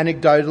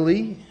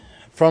 anecdotally,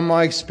 from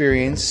my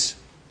experience,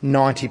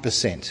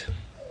 90%.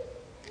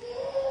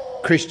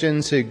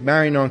 Christians who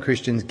marry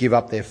non-Christians give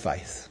up their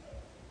faith.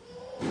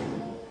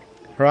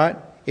 Right?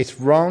 It's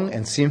wrong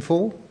and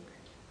sinful,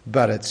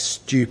 but it's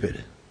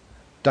stupid.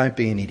 Don't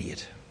be an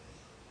idiot.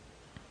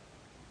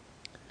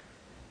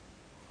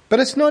 But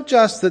it's not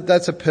just that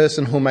that's a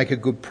person who'll make a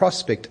good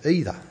prospect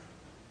either.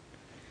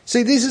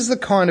 See, this is the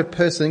kind of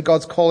person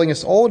God's calling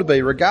us all to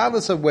be,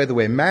 regardless of whether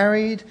we're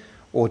married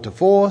or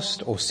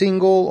divorced or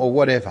single or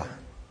whatever.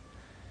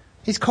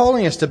 He's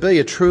calling us to be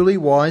a truly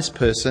wise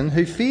person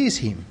who fears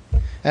him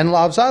and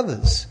loves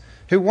others,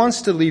 who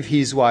wants to live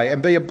his way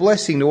and be a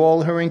blessing to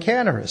all who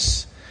encounter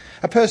us.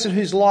 A person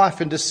whose life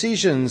and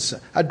decisions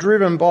are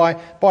driven by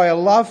a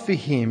love for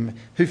him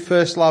who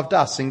first loved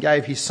us and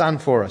gave his son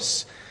for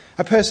us.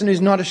 A person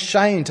who's not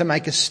ashamed to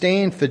make a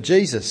stand for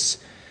Jesus.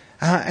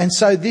 And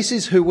so this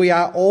is who we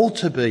are all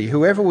to be,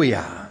 whoever we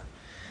are.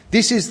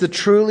 This is the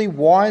truly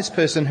wise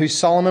person who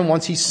Solomon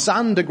wants his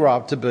son to grow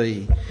up to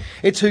be.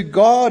 It's who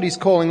God is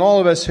calling all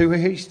of us who are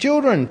his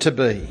children to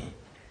be.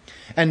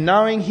 And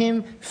knowing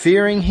him,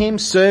 fearing him,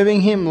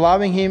 serving him,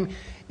 loving him,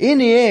 in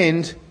the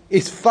end,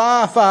 is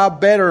far, far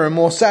better and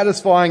more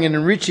satisfying and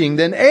enriching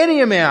than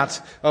any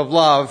amount of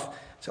love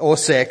or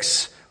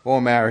sex or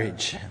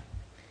marriage.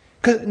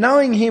 Because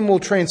knowing him will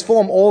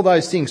transform all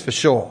those things for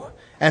sure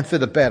and for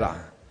the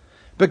better.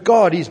 But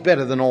God is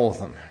better than all of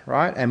them,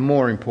 right? And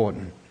more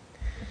important.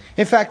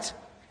 In fact,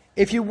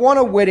 if you want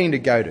a wedding to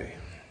go to,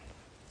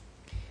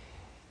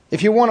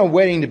 if you want a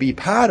wedding to be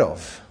part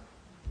of,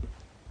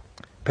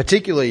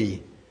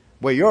 particularly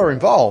where you're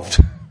involved,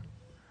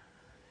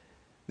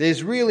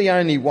 there's really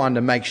only one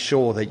to make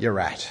sure that you're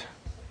at.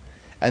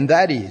 And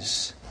that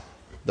is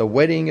the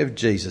wedding of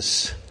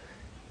Jesus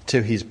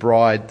to his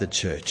bride, the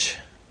church.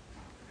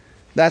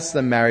 That's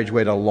the marriage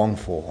we're to long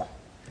for.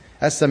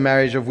 That's the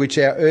marriage of which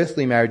our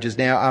earthly marriages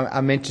now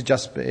are meant to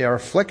just be a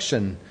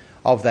reflection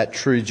of that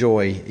true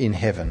joy in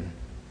heaven.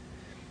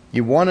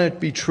 You want to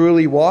be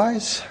truly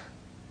wise?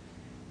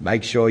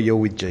 Make sure you're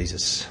with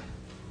Jesus.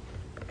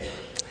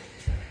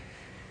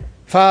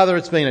 Father,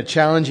 it's been a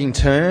challenging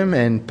term,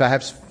 and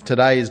perhaps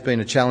today has been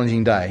a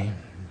challenging day.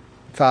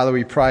 Father,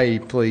 we pray,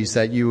 please,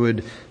 that you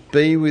would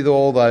be with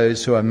all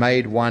those who are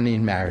made one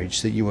in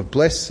marriage, that you would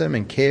bless them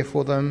and care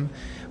for them.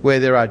 Where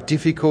there are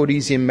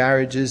difficulties in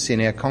marriages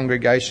in our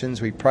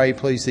congregations, we pray,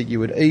 please, that you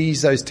would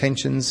ease those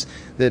tensions.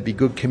 There'd be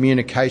good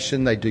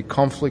communication. They'd do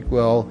conflict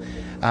well.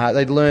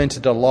 They'd learn to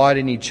delight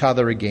in each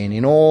other again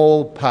in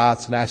all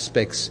parts and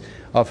aspects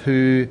of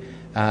who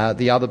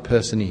the other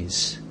person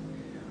is.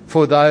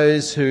 For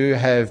those who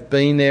have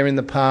been there in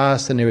the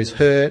past and there is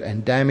hurt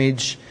and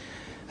damage,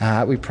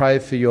 we pray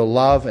for your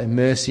love and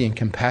mercy and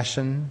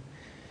compassion.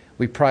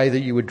 We pray that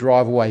you would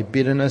drive away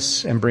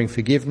bitterness and bring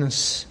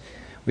forgiveness.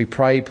 We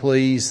pray,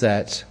 please,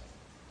 that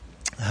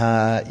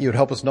you would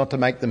help us not to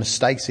make the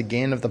mistakes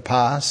again of the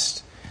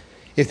past.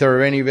 If there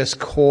are any of us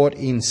caught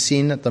in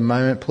sin at the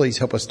moment, please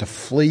help us to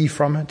flee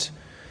from it,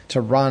 to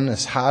run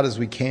as hard as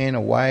we can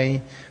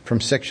away from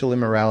sexual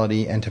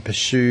immorality and to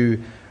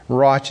pursue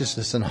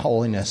righteousness and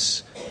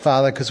holiness,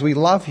 Father, because we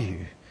love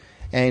you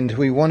and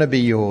we want to be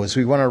yours.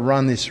 We want to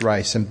run this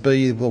race and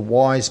be the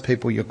wise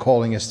people you're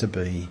calling us to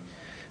be.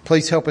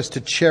 Please help us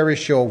to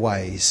cherish your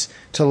ways,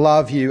 to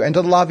love you and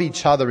to love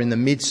each other in the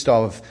midst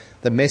of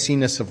the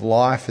messiness of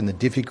life and the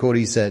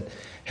difficulties that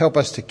help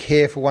us to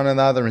care for one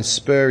another and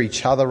spur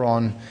each other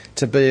on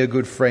to be a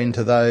good friend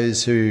to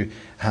those who,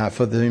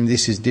 for whom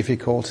this is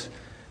difficult.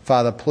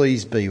 Father,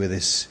 please be with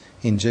us.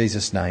 In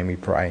Jesus' name we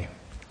pray.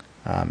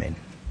 Amen.